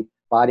did the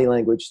body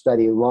language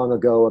study long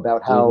ago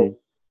about how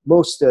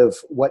most of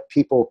what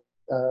people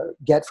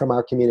get from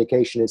our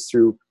communication is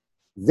through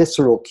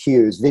visceral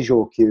cues,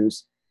 visual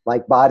cues,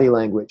 like body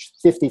language.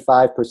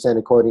 55%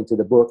 according to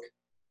the book,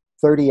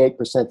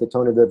 38% the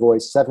tone of their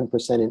voice,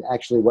 7% in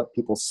actually what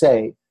people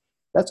say.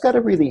 That's got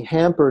to really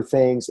hamper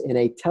things in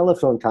a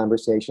telephone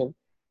conversation,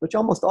 which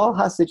almost all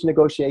hostage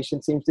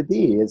negotiation seems to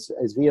be, is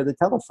via the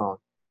telephone.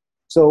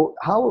 So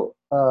how,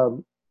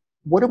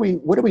 what are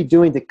we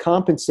doing to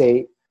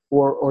compensate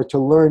or to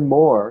learn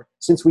more,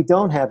 since we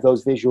don't have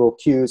those visual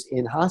cues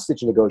in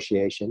hostage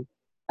negotiation?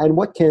 And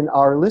what can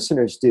our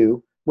listeners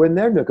do when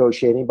they're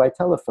negotiating by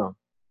telephone?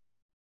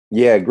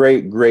 Yeah,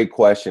 great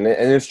question.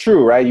 And it's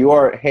true, right? You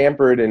are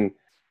hampered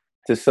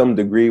to some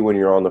degree when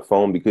you're on the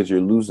phone because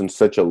you're losing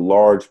such a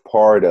large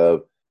part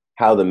of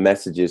how the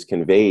message is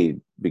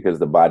conveyed because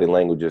the body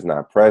language is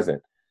not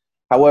present.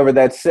 However,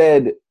 that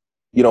said,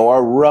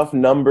 our rough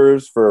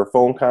numbers for a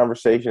phone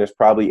conversation is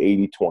probably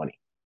 80-20.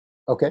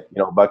 Okay.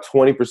 About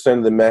 20%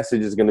 of the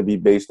message is going to be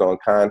based on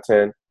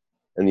content,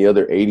 and the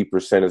other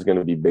 80% is going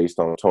to be based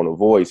on tone of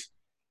voice.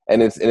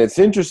 And it's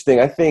interesting.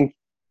 I think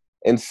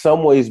in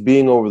some ways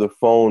being over the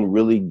phone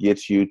really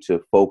gets you to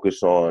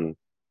focus on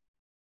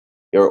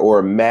or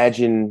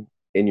imagine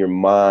in your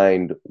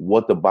mind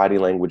what the body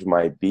language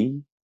might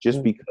be,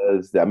 just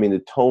because,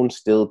 the tone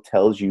still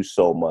tells you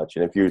so much.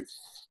 And if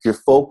you're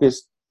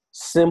focused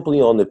simply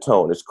on the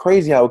tone, it's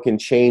crazy how it can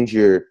change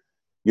your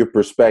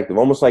perspective,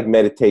 almost like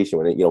meditation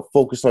when it,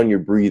 focus on your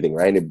breathing,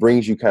 right? And it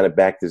brings you kind of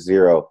back to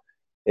zero.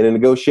 In a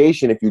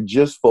negotiation, if you're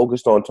just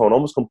focused on tone,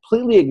 almost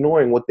completely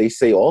ignoring what they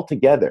say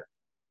altogether,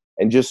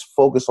 and just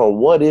focus on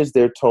what is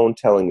their tone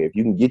telling me. If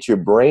you can get your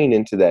brain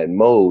into that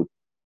mode,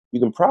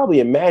 you can probably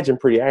imagine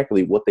pretty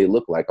accurately what they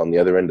look like on the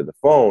other end of the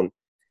phone.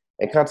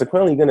 And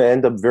consequently, you're going to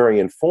end up very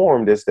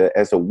informed as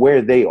to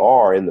where they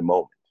are in the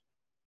moment.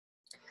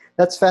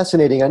 That's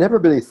fascinating. I never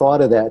really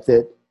thought of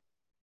that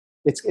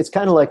It's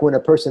kind of like when a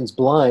person's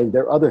blind,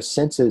 their other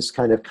senses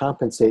kind of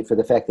compensate for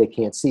the fact they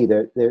can't see.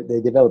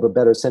 They develop a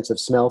better sense of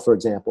smell, for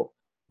example.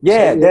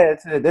 Yeah,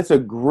 that's a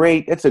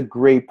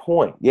great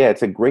point. Yeah,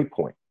 it's a great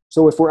point.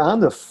 So if we're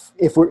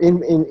if we're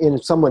in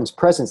someone's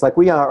presence, like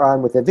we are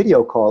on with a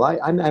video call, I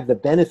have the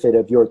benefit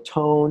of your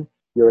tone,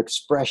 your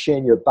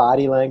expression, your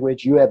body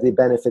language. You have the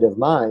benefit of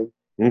mine.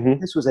 If Hmm.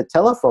 this was a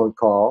telephone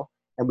call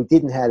and we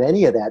didn't have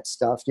any of that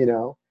stuff,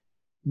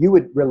 you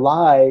would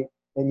rely,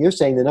 and you're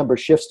saying the number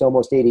shifts to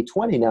almost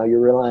 80-20 now. You're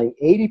relying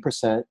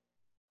 80%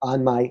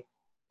 on my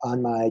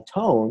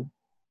tone,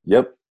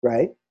 Yep.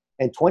 right?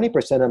 And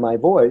 20% on my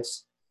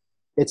voice.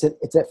 It's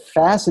a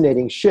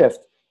fascinating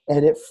shift,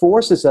 and it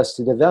forces us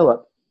to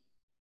develop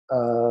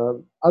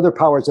other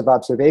powers of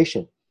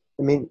observation.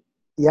 I mean,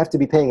 you have to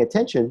be paying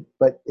attention,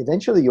 but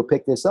eventually you'll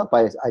pick this up,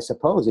 I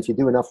suppose, if you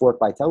do enough work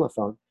by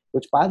telephone,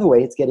 which, by the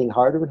way, it's getting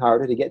harder and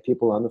harder to get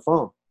people on the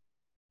phone.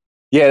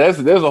 Yeah,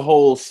 there's a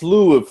whole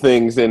slew of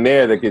things in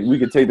there that we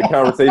could take the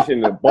conversation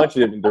in a bunch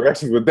of different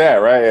directions with that,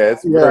 right? Yeah,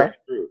 it's very Yeah.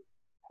 true.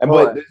 And All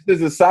but right. this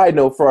is a side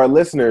note for our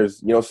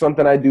listeners.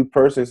 Something I do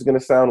personally, it's going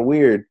to sound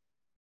weird.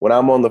 When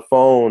I'm on the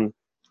phone,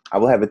 I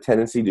will have a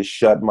tendency to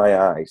shut my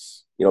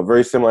eyes.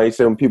 Very similar. You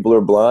said when people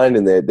are blind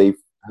and they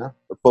Huh?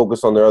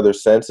 focus on their other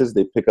senses,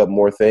 they pick up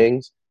more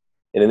things.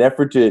 In an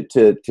effort to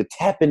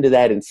tap into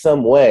that in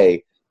some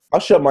way, I'll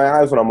shut my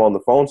eyes when I'm on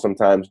the phone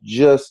sometimes,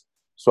 just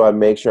so I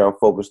make sure I'm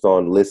focused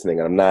on listening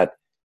and I'm not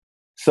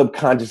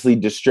subconsciously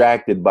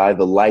distracted by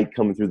the light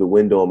coming through the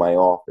window in my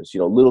office.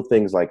 Little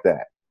things like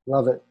that.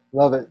 Love it.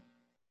 Love it.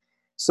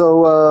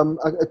 So,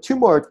 two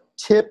more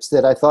tips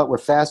that I thought were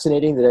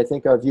fascinating that I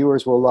think our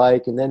viewers will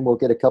like, and then we'll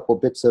get a couple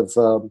bits of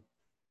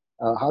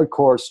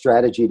hardcore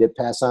strategy to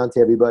pass on to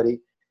everybody.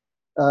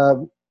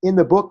 In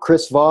the book,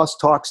 Chris Voss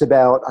talks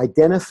about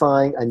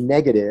identifying a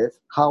negative,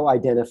 how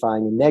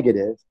identifying a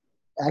negative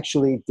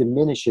actually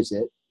diminishes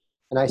it.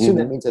 And I assume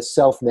that Hmm. means a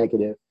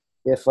self-negative.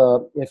 If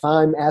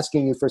I'm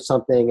asking you for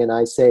something and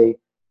I say,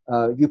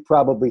 you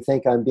probably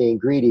think I'm being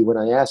greedy when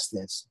I ask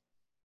this,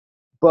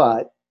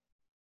 but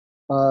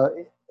uh,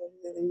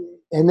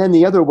 and then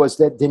the other was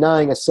that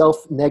denying a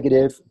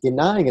self-negative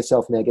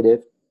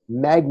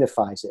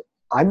magnifies it.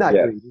 I'm not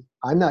Yeah. greedy.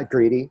 I'm not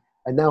greedy.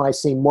 And now I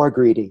seem more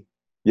greedy.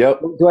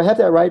 Yep. Do I have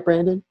that right,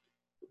 Brandon?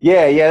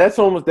 Yeah, yeah, that's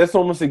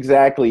almost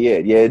exactly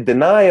it. Yeah,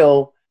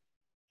 denial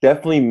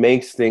definitely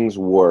makes things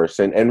worse.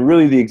 And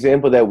really the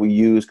example that we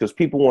use, because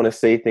people want to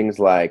say things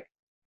like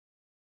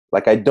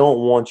I don't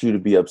want you to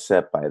be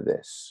upset by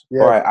this. Or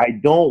Yeah. I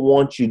don't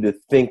want you to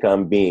think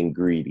I'm being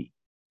greedy.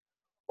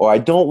 Or I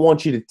don't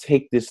want you to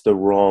take this the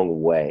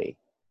wrong way.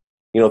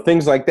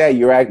 Things like that.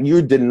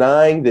 You're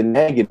denying the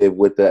negative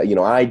with the,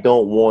 I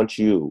don't want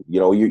you.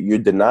 You're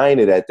denying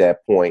it at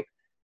that point.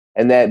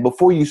 And that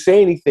before you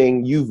say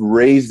anything, you've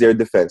raised their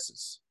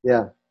defenses.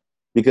 Yeah.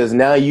 Because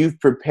now you've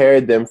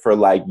prepared them for,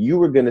 like, you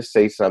were going to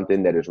say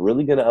something that is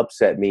really going to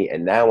upset me,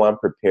 and now I'm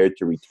prepared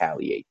to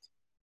retaliate,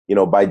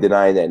 by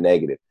denying that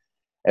negative.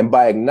 And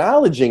by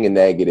acknowledging a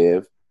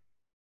negative,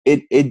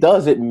 it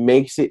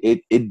makes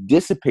it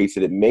dissipates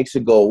it makes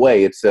it go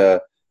away. It's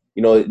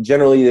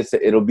generally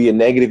it'll be a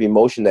negative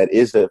emotion that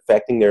is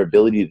affecting their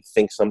ability to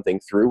think something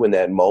through in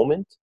that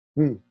moment.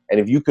 Hmm. And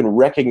if you can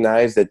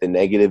recognize that the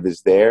negative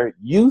is there,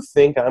 you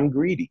think I'm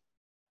greedy.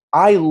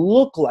 I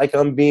look like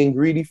I'm being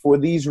greedy for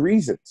these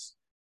reasons.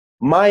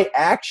 My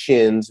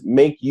actions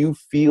make you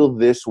feel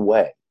this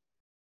way.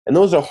 And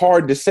those are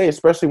hard to say,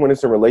 especially when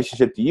it's in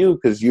relationship to you,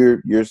 because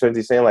you're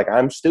essentially saying, like,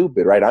 I'm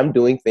stupid, right? I'm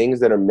doing things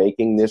that are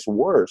making this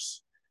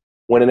worse.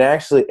 When in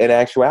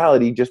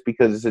actuality, just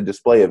because it's a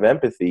display of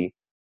empathy,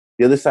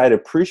 the other side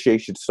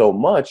appreciates it so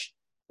much,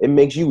 it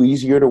makes you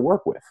easier to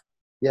work with.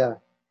 Yeah.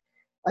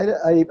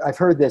 I've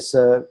heard this.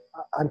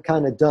 I'm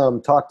kind of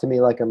dumb. Talk to me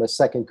like I'm a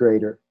second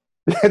grader.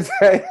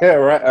 Yeah,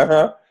 right.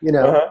 Uh-huh. You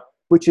know, Uh-huh.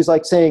 which is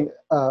like saying,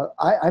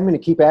 I'm going to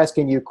keep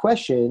asking you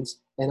questions,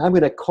 and I'm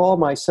going to call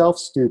myself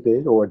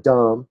stupid or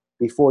dumb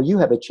before you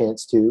have a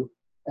chance to,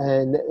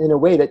 and in a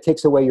way that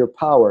takes away your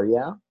power.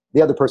 Yeah,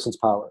 the other person's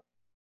power.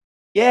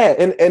 Yeah,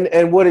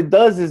 and what it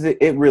does is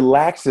it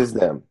relaxes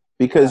them,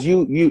 because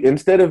you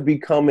instead of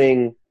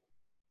being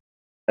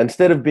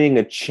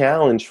a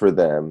challenge for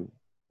them,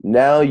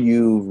 now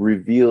you've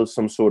revealed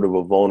some sort of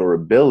a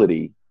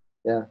vulnerability,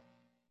 Yeah,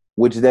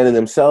 which then in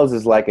themselves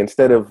is like,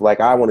 instead of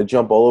like, I want to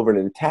jump all over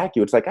and attack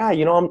you, it's like,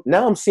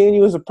 I'm seeing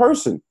you as a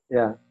person.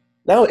 yeah.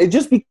 Now it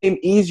just became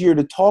easier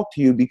to talk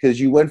to you because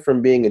you went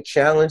from being a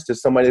challenge to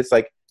somebody that's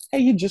like, hey,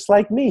 you're just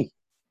like me.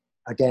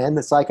 Again,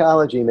 the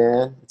psychology,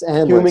 man. It's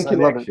endless. Human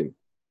I love it. connection.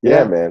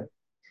 Yeah, Yeah.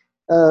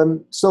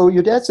 man. So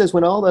your dad says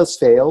when all else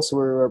fails,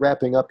 we're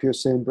wrapping up here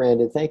soon,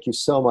 Brandon. Thank you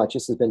so much.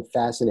 This has been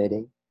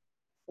fascinating.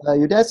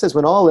 Your dad says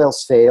when all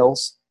else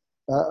fails,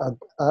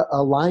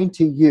 a line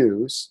to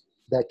use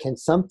that can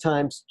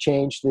sometimes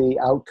change the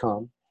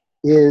outcome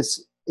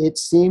is, it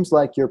seems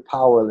like you're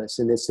powerless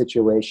in this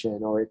situation,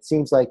 or it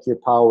seems like you're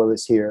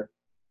powerless here,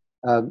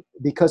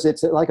 because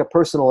it's like a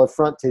personal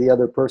affront to the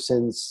other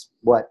person's,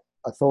 what,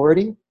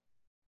 authority?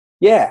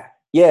 Yeah.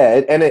 Yeah,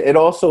 it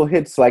also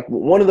hits like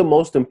one of the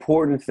most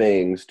important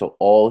things to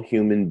all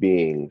human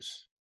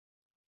beings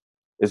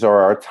is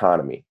our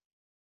autonomy,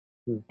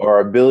 Mm, our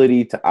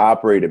ability to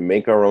operate and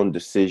make our own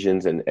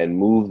decisions and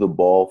move the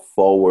ball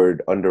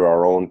forward under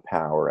our own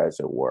power, as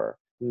it were.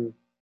 mm,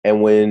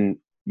 And when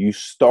you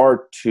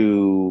start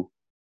to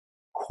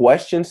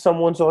question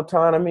someone's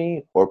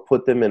autonomy or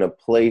put them in a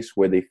place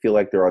where they feel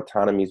like their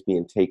autonomy is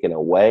being taken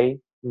away,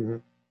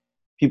 mhm.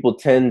 people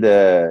tend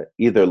to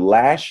either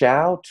lash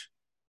out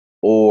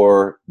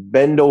or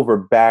bend over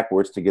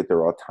backwards to get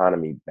their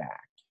autonomy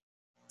back.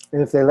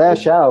 And if they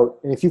lash out,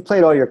 and if you've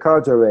played all your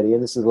cards already,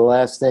 and this is the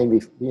last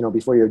thing,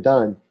 before you're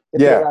done, if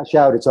they Yeah, lash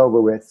out, it's over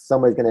with.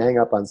 Somebody's going to hang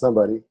up on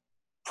somebody. Right?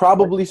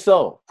 probably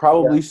so. Yeah.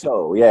 Probably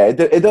so. Yeah,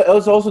 it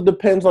also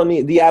depends on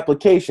the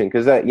application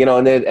because that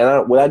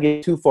without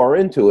getting too far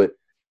into it,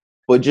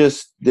 but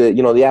just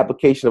the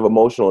application of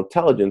emotional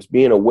intelligence,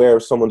 being aware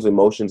of someone's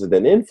emotions and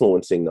then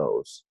influencing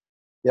those.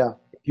 Yeah.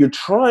 If you're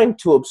trying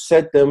to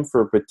upset them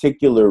for a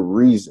particular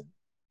reason,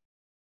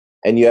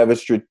 and you have a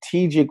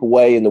strategic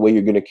way in the way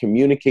you're going to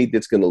communicate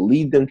that's going to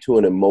lead them to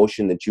an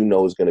emotion that you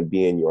know is going to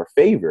be in your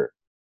favor.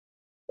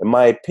 In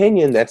my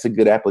opinion, that's a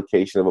good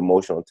application of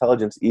emotional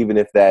intelligence, even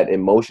if that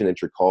emotion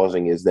that you're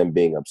causing is them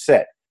being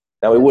upset.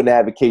 Now, we Yeah. wouldn't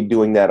advocate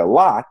doing that a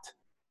lot,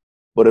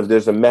 but if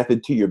there's a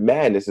method to your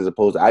madness, as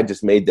opposed to I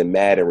just made them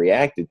mad and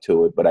reacted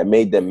to it, but I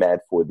made them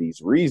mad for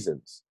these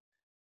reasons,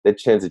 that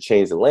tends to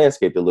change the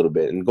landscape a little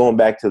bit. And going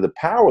back to the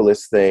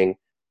powerless thing,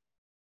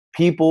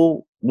 they're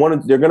going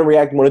to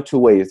react one of two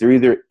ways. They're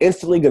either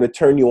instantly going to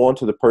turn you on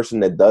to the person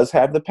that does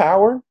have the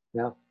power,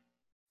 Yeah.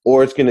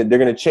 or they're going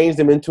to change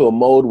them into a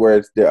mode where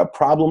it's a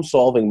problem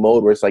solving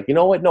mode where it's like, you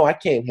know what? No, I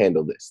can't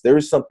handle this. There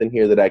is something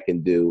here that I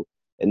can do,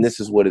 and this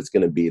is what it's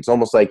going to be. It's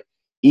almost like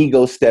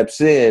ego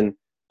steps in,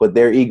 but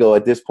their ego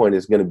at this point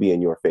is going to be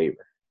in your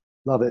favor.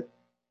 Love it.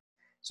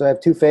 So I have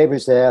two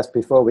favors to ask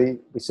before we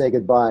say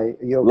goodbye.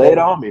 Are you okay? Lay it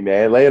on me,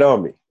 man. Lay it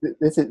on me.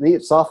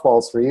 These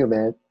softballs for you,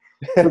 man.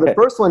 So the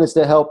first one is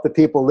to help the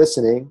people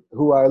listening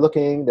who are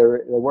looking,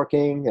 they're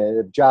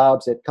working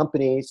jobs at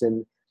companies,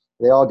 and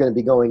they're all going to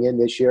be going in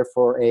this year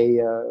for a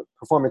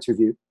performance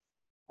review.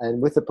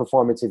 And with the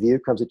performance review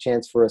comes a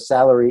chance for a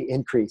salary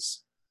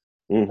increase.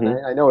 Mm-hmm.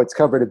 And I know it's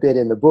covered a bit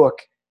in the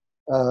book.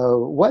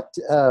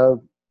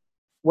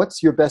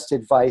 What's your best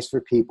advice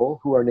for people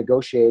who are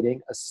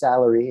negotiating a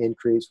salary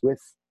increase with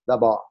the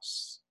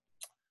boss?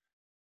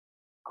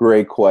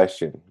 Great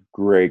question.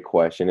 Great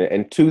question.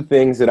 And two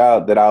things that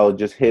I'll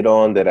just hit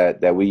on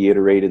that we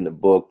iterate in the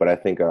book, but I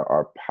think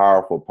are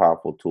powerful,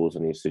 powerful tools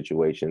in these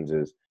situations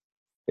is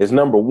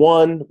number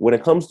one, when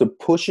it comes to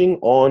pushing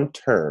on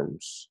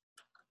terms,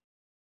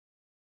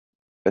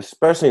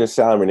 especially in a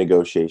salary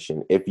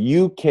negotiation, if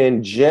you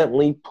can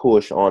gently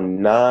push on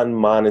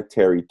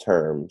non-monetary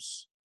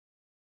terms,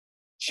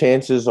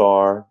 chances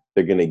are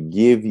they're going to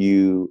give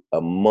you a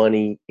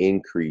money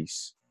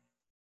increase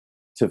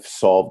to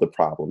solve the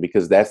problem,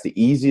 because that's the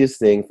easiest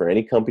thing for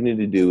any company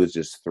to do is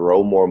just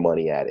throw more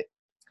money at it.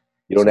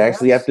 You don't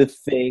actually have to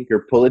think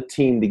or pull a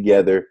team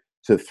together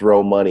to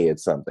throw money at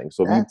something.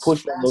 So if you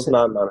push on those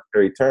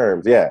non-monetary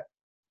terms, yeah.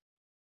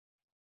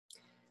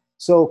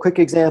 So, quick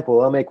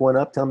example. I'll make one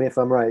up. Tell me if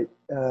I'm right.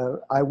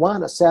 I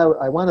want a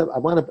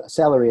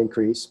salary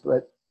increase,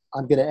 but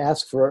I'm going to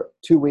ask for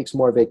 2 weeks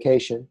more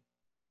vacation,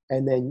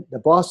 and then the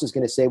boss is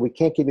going to say, "We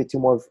can't give you 2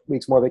 more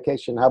weeks more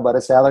vacation. How about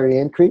a salary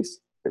increase?"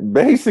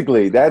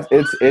 Basically,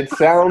 it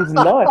sounds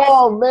nuts.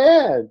 Oh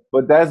man!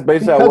 But that's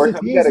basically how it works.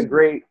 We got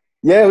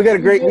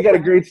a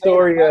great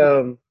story.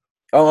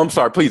 Oh, I'm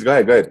sorry. Please go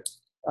ahead.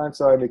 I'm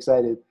sorry. I'm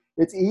excited.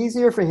 It's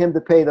easier for him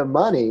to pay the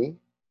money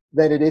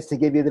than it is to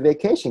give you the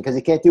vacation, because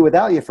he can't do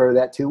without you for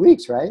that 2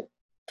 weeks, right?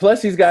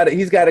 Plus, he's got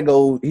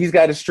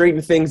to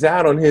straighten things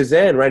out on his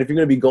end, right? If you're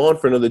going to be gone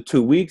for another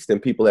 2 weeks, then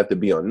people have to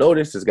be on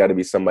notice. There's got to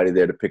be somebody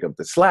there to pick up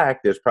the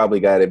slack. There's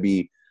probably got to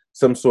be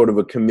some sort of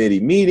a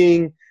committee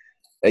meeting.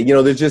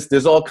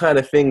 There's all kind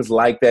of things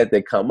like that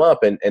come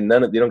up, and you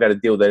don't got to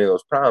deal with any of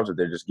those problems if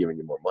they're just giving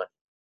you more money.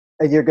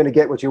 And you're going to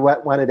get what you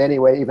wanted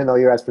anyway, even though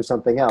you asked for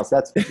something else.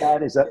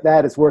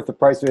 That is worth the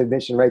price of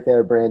admission right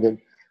there,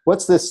 Brandon.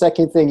 What's the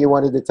second thing you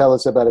wanted to tell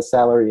us about a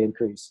salary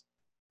increase?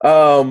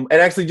 And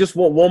actually, just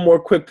one more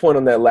quick point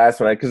on that last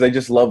one, because I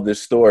just love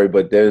this story.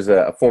 But there's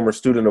a former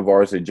student of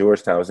ours at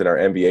Georgetown, was in our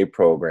MBA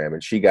program,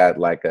 and she got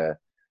like a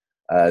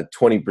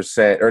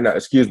 20%, or no,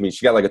 excuse me,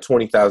 she got like a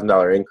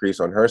 $20,000 increase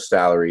on her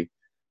salary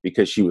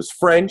because she was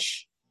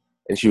French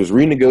and she was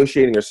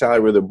renegotiating her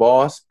salary with her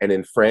boss. And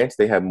in France,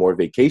 they have more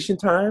vacation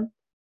time.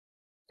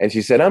 And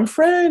she said, "I'm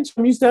French.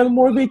 I'm used to having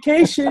more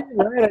vacation.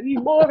 Right? I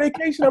need more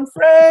vacation. I'm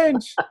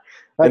French."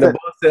 And the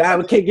boss said,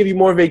 "I can't give you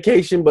more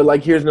vacation, but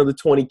like here's another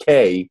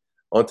 $20K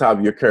on top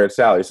of your current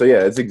salary." So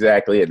yeah, that's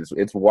exactly it.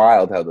 It's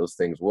wild how those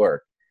things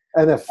work.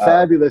 And a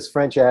fabulous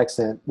French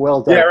accent.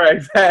 Well done. Yeah, right.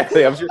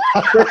 Exactly. I'm sure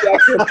French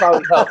accent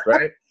probably helped,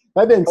 right?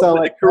 That didn't sound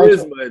like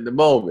charisma French in the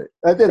moment.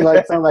 That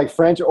didn't sound like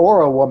French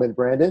or a woman,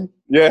 Brandon.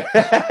 Yeah.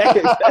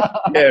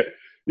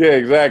 Yeah,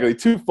 exactly.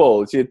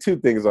 Twofold. She had two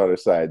things on her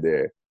side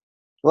there.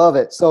 Love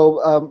it.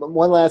 So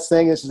one last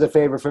thing. This is a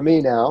favor for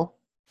me now.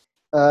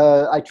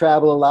 I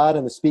travel a lot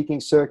on the speaking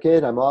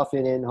circuit. I'm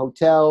often in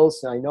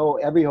hotels. I know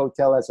every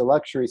hotel has a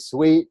luxury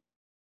suite.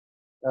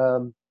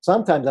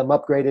 Sometimes I'm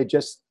upgraded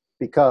just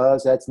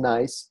because that's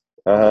nice.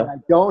 When Uh-huh. I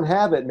don't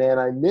have it, man,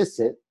 I miss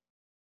it.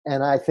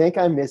 And I think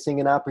I'm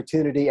missing an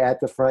opportunity at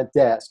the front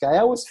desk. I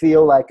always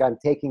feel like I'm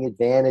taking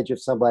advantage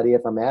of somebody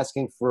if I'm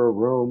asking for a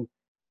room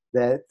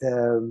that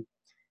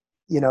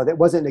that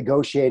wasn't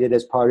negotiated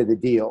as part of the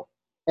deal.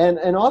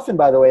 And often,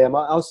 by the way, I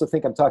also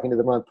think I'm talking to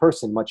the wrong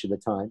person much of the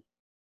time.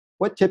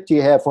 What tip do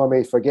you have for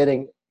me for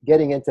getting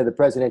into the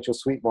presidential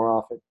suite more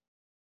often?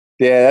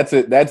 Yeah,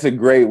 that's a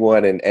great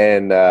one.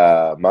 And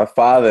my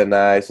father and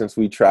I, since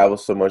we travel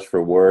so much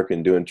for work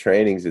and doing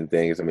trainings and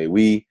things, I mean,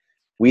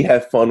 we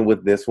have fun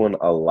with this one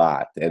a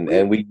lot.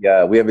 And we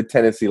have a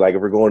tendency, like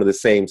if we're going to the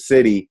same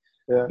city,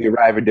 Yeah. we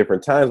arrive at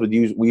different times, but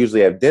we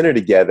usually have dinner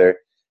together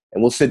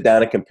and we'll sit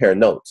down and compare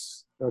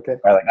notes. Okay.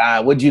 Right,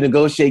 like, what'd you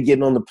negotiate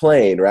getting on the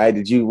plane, right?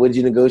 What'd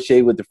you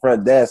negotiate with the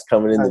front desk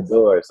coming in the Nice.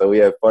 door? So we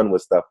have fun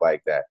with stuff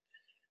like that.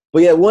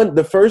 But yeah,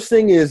 the first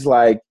thing is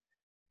like,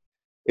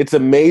 it's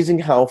amazing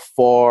how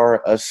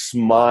far a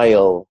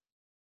smile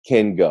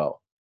can go.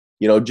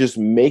 You know, just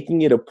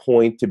making it a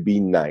point to be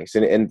nice.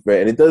 And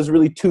it does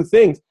really two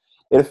things.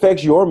 It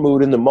affects your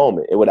mood in the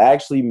moment. It would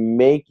actually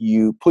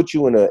put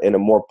you in a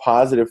more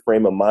positive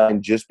frame of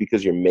mind just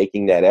because you're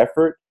making that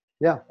effort.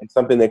 Yeah. And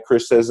something that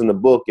Chris says in the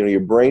book, you know, your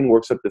brain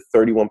works up to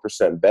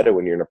 31% better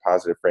when you're in a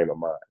positive frame of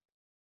mind.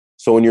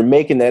 So when you're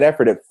making that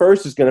effort, at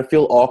first it's going to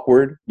feel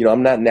awkward. You know,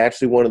 I'm not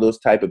naturally one of those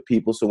type of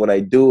people. So when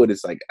I do it,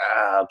 it's like,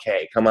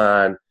 okay, come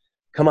on,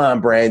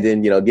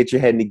 Brandon, you know, get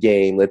your head in the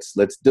game.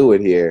 Let's do it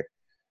here.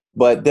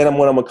 But then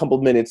when I'm a couple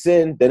of minutes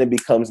in, then it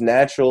becomes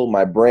natural.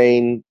 My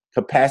brain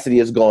capacity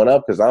has gone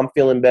up because I'm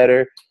feeling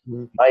better.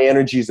 Mm-hmm. My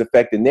energy is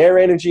affecting their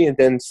energy. And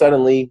then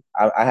suddenly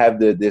I have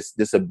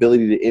this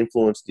ability to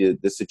influence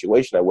the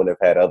situation I wouldn't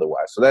have had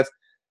otherwise. So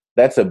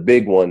that's a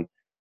big one.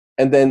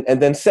 And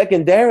then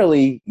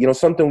secondarily, you know,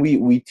 something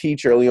we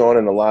teach early on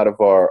in a lot of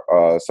our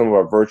some of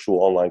our virtual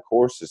online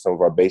courses, some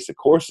of our basic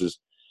courses,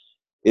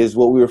 is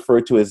what we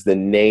refer to as the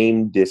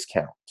name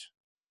discount.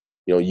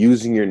 You know,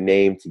 using your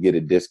name to get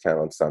a discount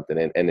on something.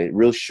 And a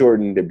real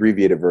shortened,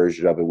 abbreviated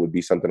version of it would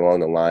be something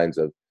along the lines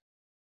of,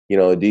 you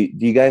know, do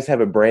you guys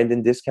have a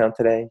Brandon discount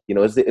today? You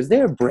know, is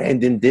there a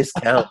Brandon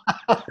discount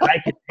that I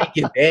can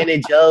take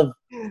advantage of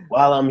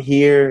while I'm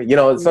here? You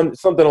know,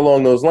 something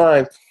along those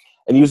lines.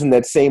 And using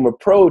that same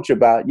approach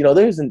about, you know,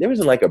 there isn't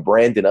like a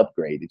Brandon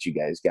upgrade that you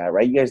guys got,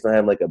 right? You guys don't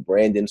have like a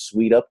Brandon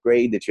suite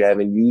upgrade that you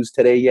haven't used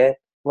today yet.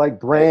 Like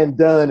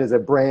Brandon is a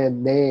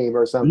brand name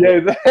or something.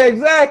 Yeah,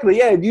 exactly.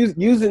 Yeah,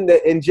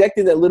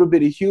 injecting that little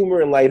bit of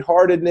humor and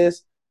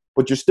lightheartedness,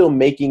 but you're still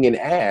making an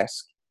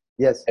ask.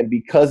 Yes. And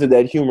because of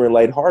that humor and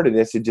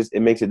lightheartedness,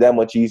 it makes it that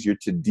much easier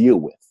to deal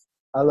with.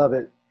 I love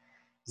it.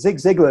 Zig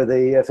Ziglar,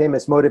 the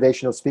famous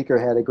motivational speaker,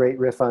 had a great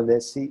riff on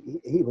this.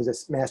 He was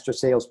a master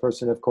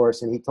salesperson, of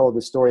course, and he told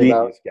the story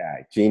about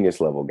Genius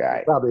level guy.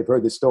 You probably have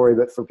heard the story,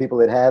 but for people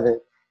that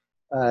haven't,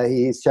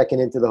 he's checking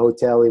into the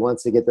hotel. He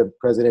wants to get the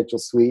presidential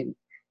suite,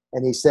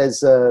 and he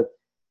says,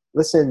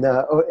 "Listen,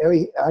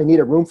 I need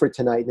a room for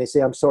tonight." And they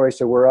say, "I'm sorry,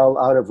 sir, we're all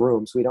out of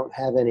rooms. We don't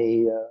have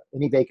any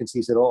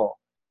vacancies at all."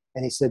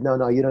 And he said,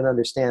 "No, you don't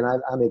understand.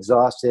 I'm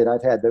exhausted.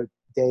 I've had the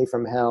day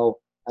from hell."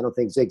 I don't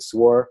think Zig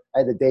swore. I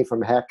had the day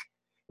from heck.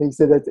 And he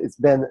said that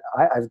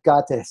I've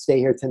got to stay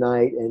here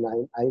tonight, and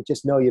I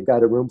just know you've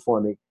got a room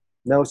for me.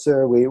 No,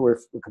 sir, we're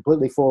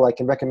completely full. I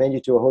can recommend you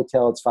to a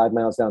hotel. It's 5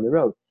 miles down the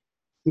road.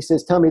 He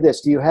says, "Tell me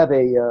this: do you have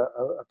a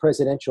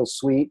presidential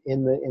suite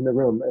in the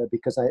room?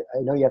 Because I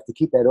know you have to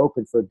keep that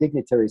open for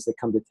dignitaries that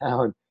come to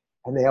town,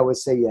 and they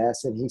always say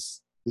yes." And he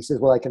says,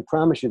 "Well, I can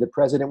promise you the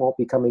president won't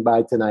be coming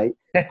by tonight."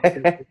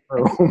 I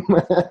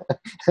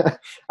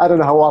don't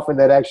know how often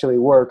that actually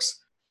works.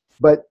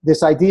 But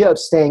this idea of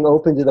staying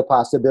open to the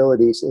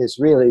possibilities is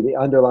really the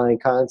underlying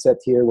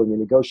concept here when you're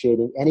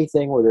negotiating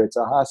anything, whether it's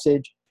a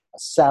hostage, a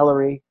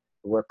salary,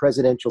 or a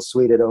presidential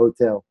suite at a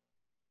hotel.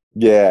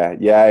 Yeah,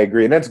 I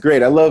agree. And that's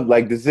great. I love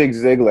like the Zig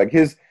Ziglar, like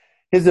his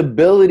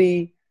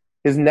ability,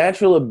 his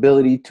natural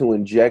ability to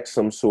inject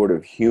some sort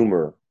of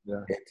humor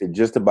into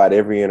just about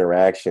every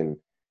interaction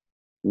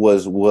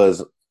was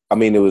I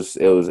mean, it was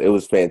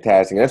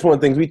fantastic. And that's one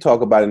of the things we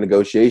talk about in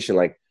negotiation.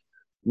 Like,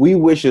 we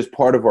wish as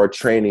part of our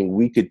training,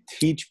 we could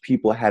teach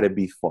people how to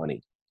be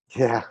funny.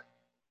 Yeah.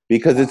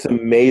 Because it's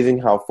amazing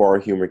how far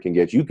humor can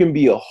get you. You can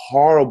be a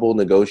horrible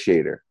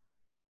negotiator,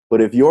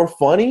 but if you're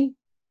funny,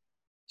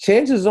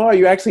 chances are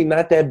you're actually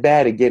not that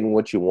bad at getting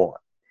what you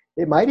want.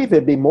 It might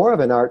even be more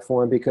of an art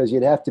form because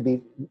you'd have to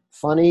be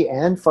funny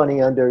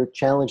under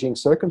challenging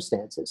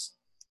circumstances.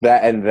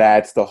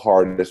 That's the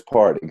hardest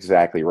part.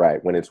 Exactly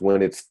right. When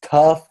it's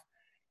tough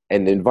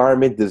and the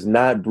environment does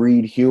not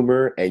breed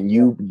humor and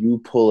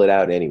you pull it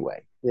out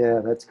anyway.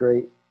 Yeah, that's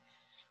great.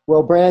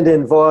 Well,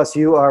 Brandon Voss,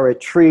 you are a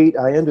treat.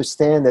 I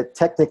understand that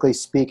technically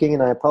speaking,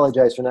 and I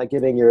apologize for not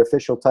giving your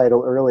official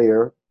title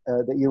earlier,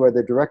 that you are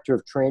the Director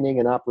of Training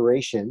and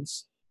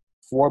Operations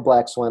for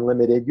Black Swan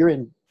Limited. You're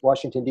in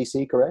Washington,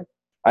 D.C., correct?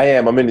 I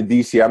am. I'm in the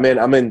DC. I'm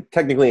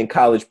technically in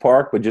College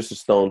Park, but just a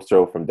stone's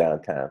throw from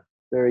downtown.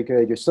 Very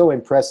good. You're so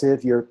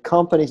impressive. Your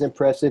company's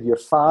impressive. Your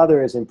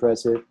father is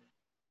impressive.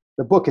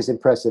 The book is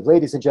impressive.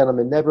 Ladies and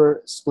gentlemen,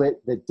 Never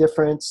Split the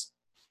Difference.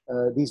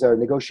 These are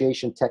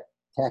negotiation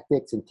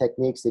tactics and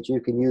techniques that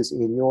you can use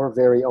in your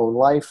very own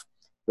life.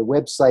 The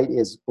website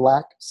is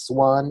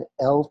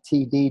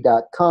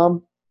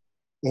blackswanltd.com.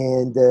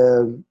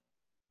 And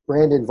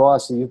Brandon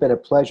Voss, you've been a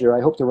pleasure.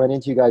 I hope to run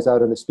into you guys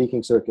out on the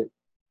speaking circuit.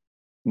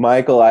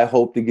 Michael, I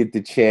hope to get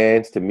the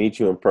chance to meet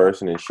you in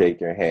person and shake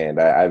your hand.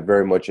 I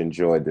very much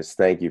enjoyed this.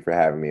 Thank you for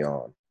having me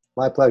on.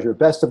 My pleasure.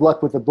 Best of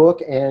luck with the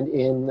book and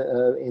in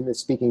the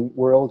speaking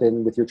world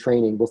and with your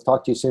training. We'll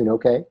talk to you soon,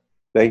 okay?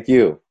 Thank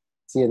you.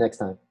 See you next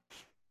time.